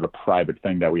took this sort of private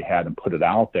thing that we had and put it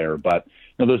out there. But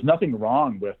there's nothing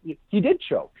wrong with, he did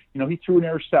choke. He threw an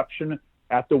interception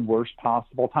at the worst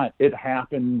possible time. It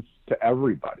happens to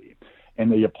everybody,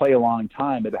 and you play a long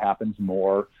time, it happens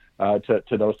more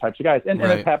to those types of guys, and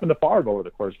it's happened to Favre over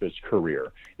the course of his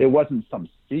career. It wasn't some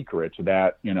secret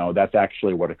that that's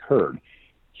actually what occurred.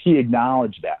 He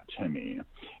acknowledged that to me,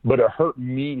 but it hurt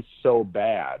me so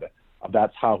bad.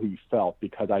 That's how he felt,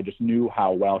 because I just knew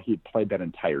how well he'd played that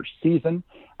entire season.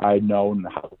 I had known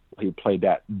how he played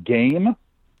that game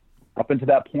up until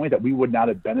that point, that we would not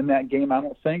have been in that game, I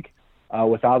don't think,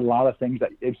 without a lot of things.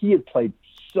 That if he had played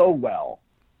so well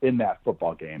in that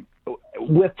football game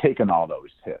with taking all those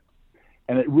hits.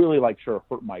 And it really sort of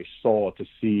hurt my soul to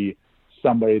see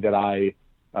somebody that I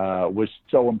was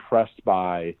so impressed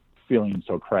by feeling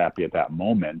so crappy at that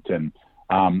moment. And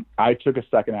I took a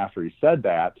second after he said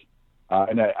that,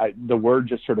 and the word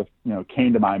just sort of,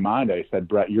 came to my mind. I said,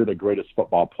 Brett, you're the greatest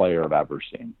football player I've ever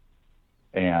seen.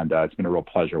 And it's been a real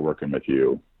pleasure working with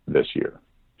you this year.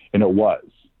 And it was.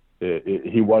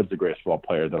 He was the greatest football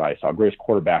player that I saw, greatest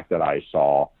quarterback that I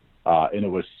saw. And it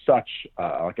was such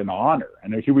like an honor.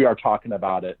 And here we are talking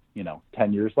about it,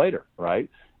 10 years later, right?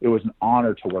 It was an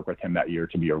honor to work with him that year,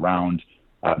 to be around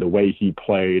the way he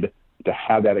played, to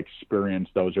have that experience.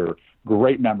 Those are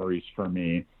great memories for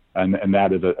me. And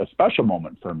that is a special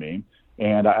moment for me.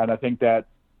 And I think that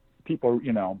people,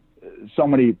 so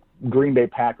many Green Bay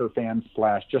Packer fans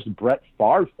 / just Brett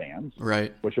Favre fans,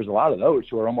 right? Which there's a lot of those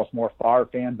who are almost more Favre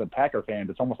fans than Packer fans.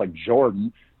 It's almost like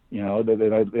Jordan,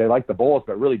 they like the Bulls,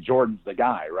 but really Jordan's the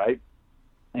guy, right?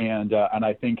 And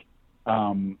I think,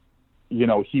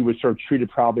 he was sort of treated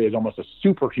probably as almost a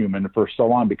superhuman for so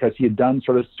long because he had done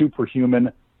sort of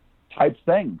superhuman type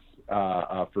things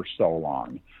for so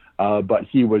long. But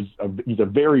he's a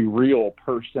very real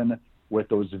person with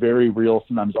those very real,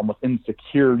 sometimes almost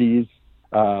insecurities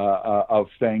of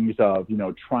things, of,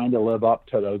 trying to live up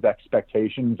to those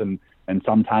expectations, and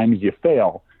sometimes you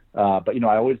fail. But,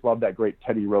 I always love that great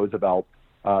Teddy Roosevelt,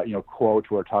 quote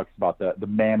where it talks about the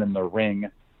man in the ring,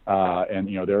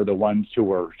 and, they're the ones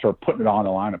who are sort of putting it on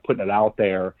the line and putting it out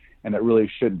there, and it really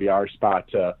shouldn't be our spot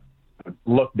to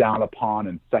look down upon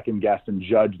and second guess and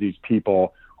judge these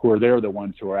people who are there, the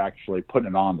ones who are actually putting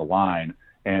it on the line,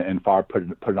 and Favre put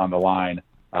it on the line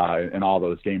in all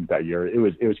those games that year. It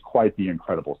was quite the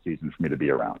incredible season for me to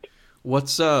be around.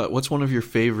 What's one of your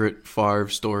favorite Favre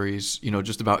stories?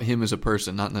 Just about him as a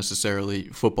person, not necessarily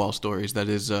football stories. That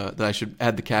is that I should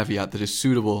add the caveat that is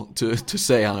suitable to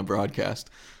say on a broadcast.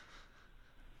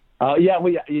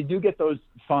 You do get those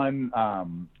fun,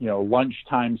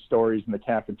 lunchtime stories in the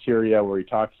cafeteria where he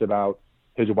talks about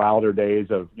his wilder days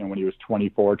of, when he was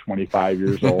 24, 25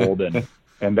 years old,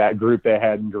 and that group they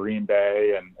had in Green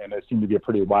Bay, and it seemed to be a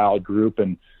pretty wild group.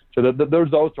 And so there's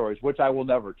those stories, which I will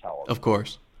never tell. Of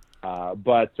course.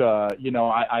 But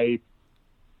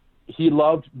he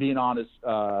loved being on his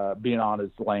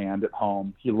land at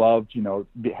home. He loved,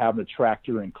 having a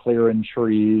tractor and clearing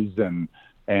trees and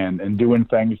doing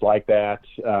things like that.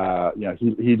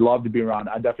 He loved to be around.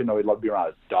 I definitely know he loved to be around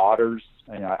his daughters.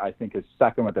 I think his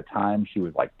second at the time, she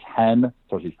was like 10,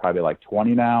 so she's probably like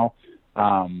 20 now.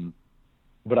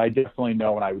 But I definitely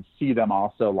know when I would see them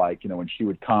also, like, when she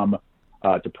would come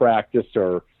to practice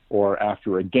or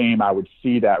after a game, I would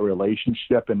see that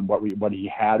relationship and what he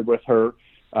had with her.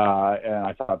 And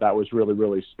I thought that was really,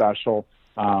 really special.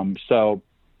 So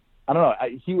I don't know.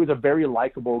 He was a very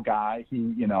likable guy.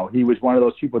 He was one of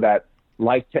those people that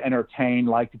liked to entertain,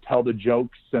 liked to tell the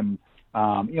jokes, and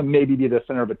maybe be the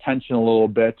center of attention a little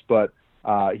bit. But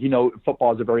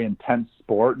football is a very intense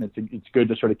sport, and it's good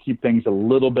to sort of keep things a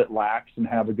little bit lax and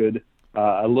have a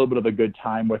little bit of a good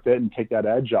time with it and take that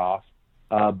edge off.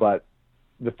 But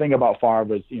the thing about Favre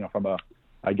was,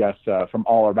 from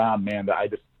all around, man,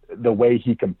 the way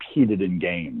he competed in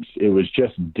games, it was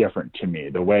just different to me.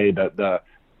 The way that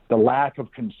the lack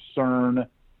of concern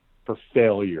for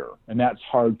failure, and that's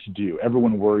hard to do.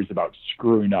 Everyone worries about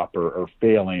screwing up or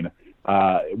failing.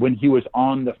 When he was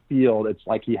on the field, it's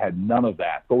like he had none of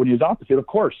that. But when he was off the field, of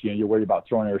course, you worry about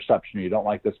throwing a interception. You don't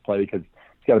like this play because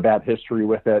he's got a bad history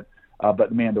with it.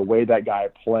 But man, the way that guy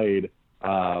played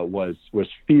was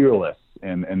fearless,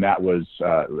 and that was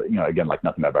again, like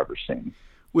nothing I've ever seen.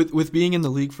 With being in the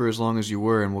league for as long as you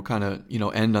were, and we'll kind of,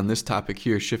 end on this topic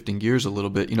here, shifting gears a little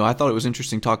bit. I thought it was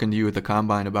interesting talking to you at the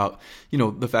Combine about,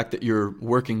 the fact that you're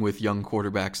working with young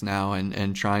quarterbacks now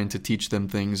and trying to teach them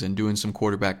things and doing some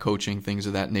quarterback coaching, things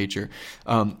of that nature.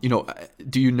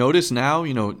 Do you notice now,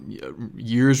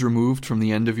 years removed from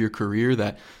the end of your career,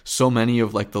 that so many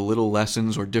of like the little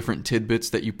lessons or different tidbits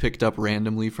that you picked up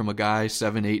randomly from a guy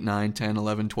 7, 8, 9, 10,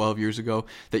 11, 12 years ago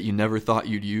that you never thought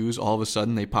you'd use, all of a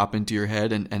sudden they pop into your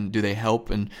head and do they help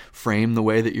and frame the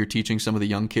way that you're teaching some of the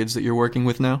young kids that you're working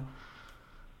with now?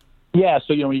 Yeah,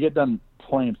 so when you get done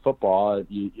playing football,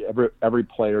 every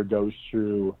player goes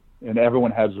through, and everyone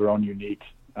has their own unique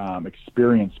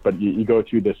experience, but you go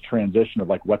through this transition of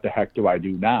like, what the heck do I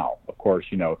do now? Of course,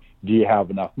 do you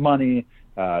have enough money?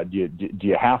 Do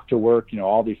you have to work?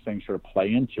 All these things sort of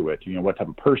play into it. What type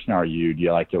of person are you? Do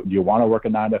you want to work a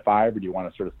 9 to 5, or do you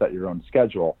want to sort of set your own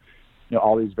schedule?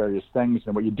 All these various things.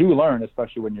 And what you do learn,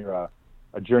 especially when you're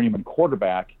a journeyman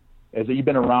quarterback, is that you've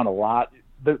been around a lot,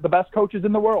 the best coaches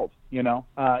in the world.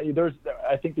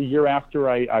 I think the year after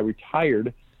I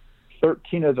retired,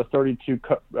 13 of the 32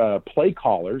 play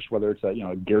callers, whether it's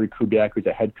Gary Kubiak, who's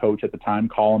a head coach at the time,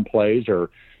 calling plays,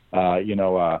 or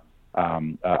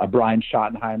a Brian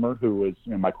Schottenheimer, who was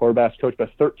my quarterback's coach,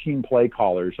 but 13 play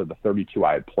callers of the 32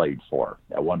 I had played for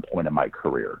at one point in my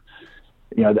career.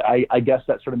 I guess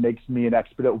that sort of makes me an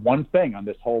expert at one thing on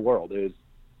this whole world is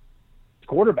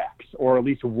quarterbacks, or at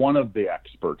least one of the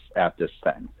experts at this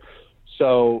thing.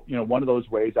 So, one of those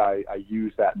ways I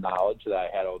use that knowledge that I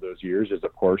had all those years is,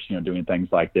 of course, doing things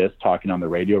like this, talking on the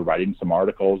radio, writing some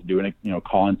articles, doing,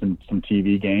 calling some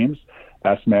TV games.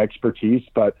 That's my expertise.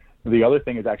 But the other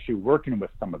thing is actually working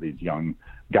with some of these young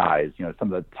guys,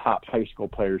 some of the top high school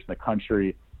players in the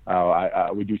country.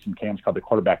 We do some camps called the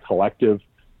Quarterback Collective,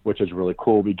 which is really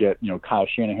cool. We get, Kyle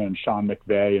Shanahan, Sean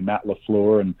McVay, and Matt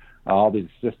LaFleur, and all these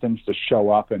assistants to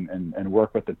show up and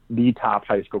work with the top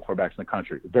high school quarterbacks in the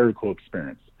country. Very cool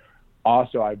experience.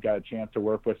 Also, I've got a chance to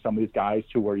work with some of these guys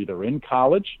who are either in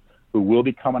college, who will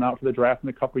be coming out for the draft in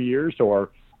a couple of years, or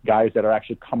guys that are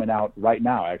actually coming out right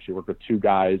now. I actually work with two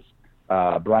guys,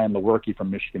 Brian Lewerke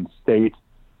from Michigan State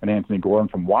and Anthony Gordon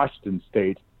from Washington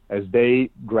State, as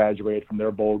they graduated from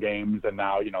their bowl games, and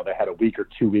now, they had a week or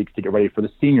 2 weeks to get ready for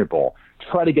the Senior Bowl.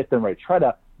 Try to get them ready. Try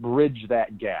to bridge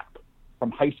that gap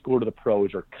from high school to the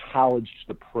pros or college to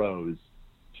the pros.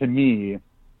 To me,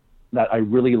 that I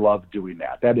really love doing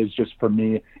that. That is just, for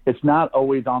me, it's not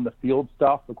always on the field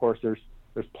stuff. Of course, there's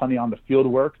plenty on the field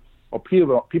work. What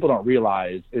people don't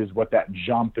realize is what that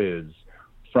jump is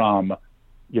from,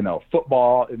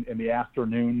 football in the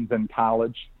afternoons in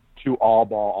college to all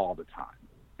ball all the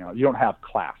time. You don't have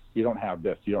class. You don't have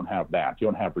this. You don't have that. You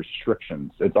don't have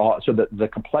restrictions. It's all, so the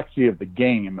complexity of the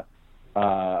game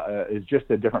is just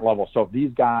a different level. So if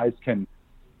these guys can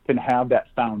have that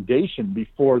foundation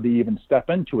before they even step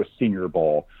into a Senior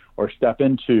Bowl or step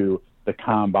into the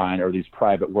combine or these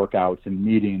private workouts and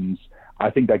meetings,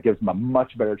 I think that gives them a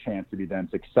much better chance to be then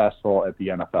successful at the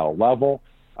NFL level.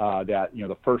 That,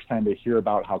 the first time they hear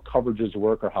about how coverages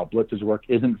work or how blitzes work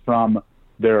isn't from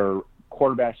their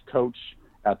quarterback's coach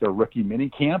at their rookie mini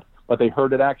camp, but they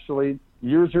heard it actually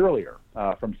years earlier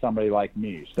from somebody like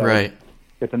me. So right.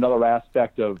 It's another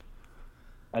aspect of,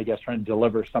 I guess, trying to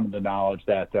deliver some of the knowledge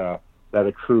that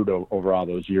accrued over all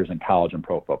those years in college and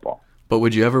pro football. But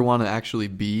would you ever want to actually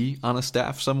be on a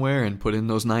staff somewhere and put in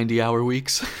those 90-hour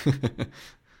weeks?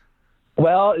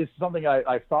 Well, it's something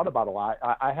I've thought about a lot.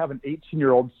 I have an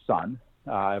 18-year-old son,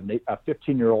 I have a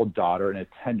 15-year-old daughter, and a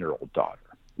 10-year-old daughter.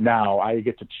 Now, I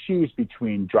get to choose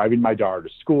between driving my daughter to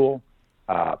school,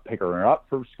 picking her up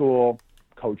from school,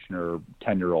 coaching her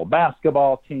 10-year-old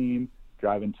basketball team,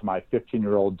 driving to my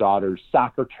 15-year-old daughter's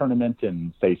soccer tournament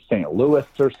in, say, St. Louis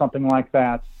or something like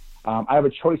that. I have a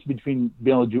choice between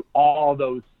being able to do all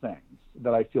those things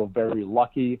that I feel very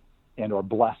lucky and or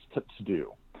blessed to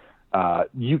do.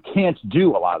 You can't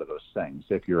do a lot of those things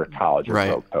if you're a college or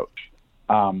pro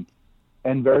coach.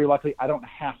 And very luckily, I don't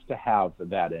have to have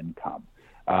that income.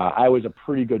 I was a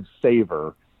pretty good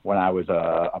saver when I was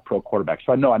a pro quarterback.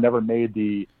 So I know I never made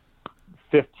the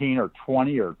 15 or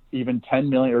 20 or even 10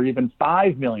 million or even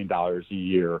 $5 million a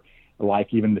year,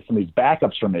 like even some of these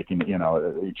backups are making,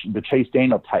 the Chase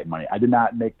Daniel type money. I did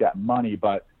not make that money,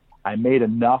 but I made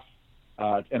enough,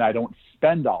 and I don't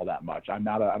spend all that much. I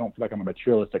don't feel like I'm a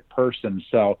materialistic person.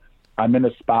 So I'm in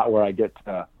a spot where I get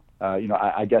to,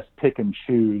 I guess pick and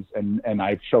choose, and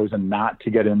I've chosen not to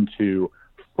get into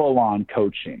full on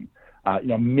coaching.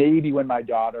 Maybe when my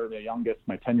daughter, the youngest,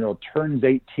 my 10-year-old turns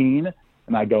 18,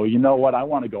 and I go, you know what, I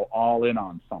want to go all in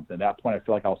on something. At that point, I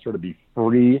feel like I'll sort of be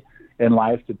free in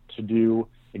life to do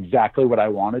exactly what I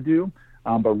want to do.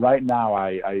 But right now,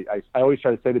 I always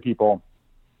try to say to people,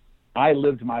 I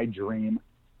lived my dream.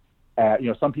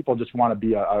 Some people just want to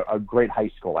be a great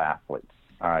high school athlete.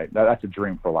 All right, that's a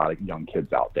dream for a lot of young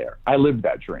kids out there. I lived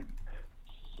that dream.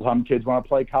 Some kids want to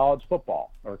play college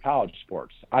football or college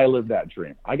sports. I lived that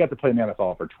dream. I got to play in the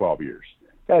NFL for 12 years.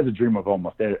 That is a dream of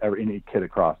almost any kid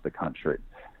across the country.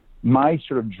 My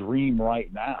sort of dream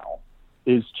right now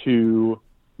is to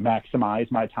maximize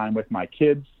my time with my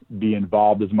kids, be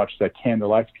involved as much as I can in their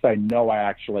life, because I know I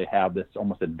actually have this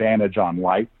almost advantage on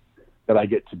life that I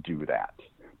get to do that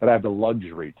I have the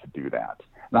luxury to do that.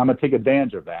 And I'm going to take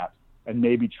advantage of that and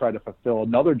maybe try to fulfill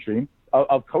another dream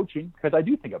of coaching, because I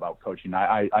do think about coaching.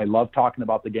 I love talking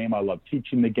about the game. I love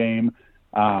teaching the game.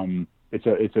 It's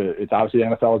obviously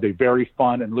the NFL is a very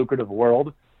fun and lucrative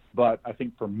world, but I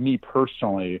think for me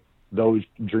personally, those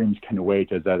dreams can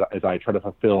wait as I try to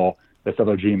fulfill this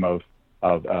other dream of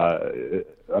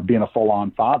being a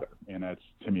full-on father, and it's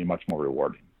to me much more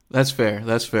rewarding. That's fair.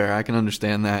 That's fair. I can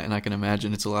understand that, and I can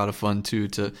imagine it's a lot of fun too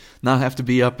to not have to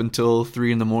be up until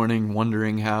 3 a.m.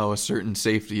 wondering how a certain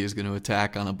safety is going to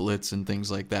attack on a blitz and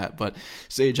things like that. But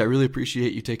Sage, I really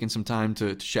appreciate you taking some time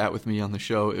to chat with me on the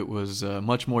show. It was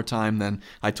much more time than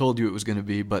I told you it was going to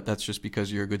be, but that's just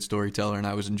because you're a good storyteller and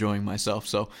I was enjoying myself.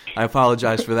 So I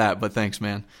apologize for that, but thanks,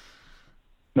 man.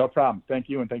 No problem. Thank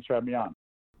you, and thanks for having me on.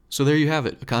 So there you have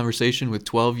it, a conversation with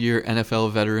 12-year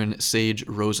NFL veteran Sage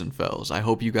Rosenfels. I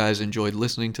hope you guys enjoyed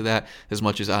listening to that as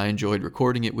much as I enjoyed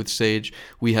recording it with Sage.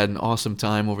 We had an awesome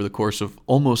time over the course of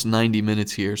almost 90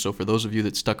 minutes here, so for those of you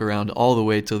that stuck around all the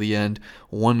way till the end,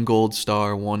 1 gold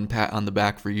star, 1 pat on the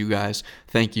back for you guys.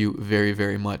 Thank you very,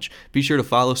 very much. Be sure to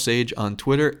follow Sage on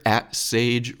Twitter at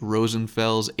Sage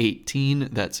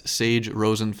Rosenfels18. That's Sage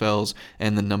Rosenfels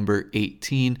and the number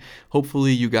 18.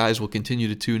 Hopefully you guys will continue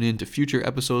to tune in to future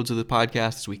episodes of the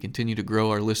podcast as we continue to grow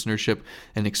our listenership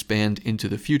and expand into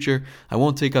the future. I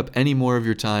won't take up any more of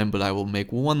your time, but I will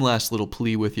make one last little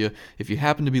plea with you. If you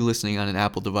happen to be listening on an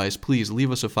Apple device, please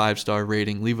leave us a 5-star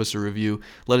rating, leave us a review,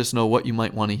 let us know what you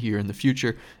might want to hear in the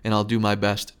future, and I'll do my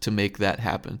best to make that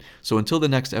happen. So until the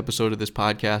next episode of this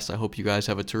podcast, I hope you guys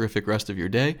have a terrific rest of your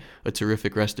day, a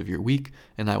terrific rest of your week,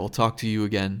 and I will talk to you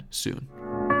again soon.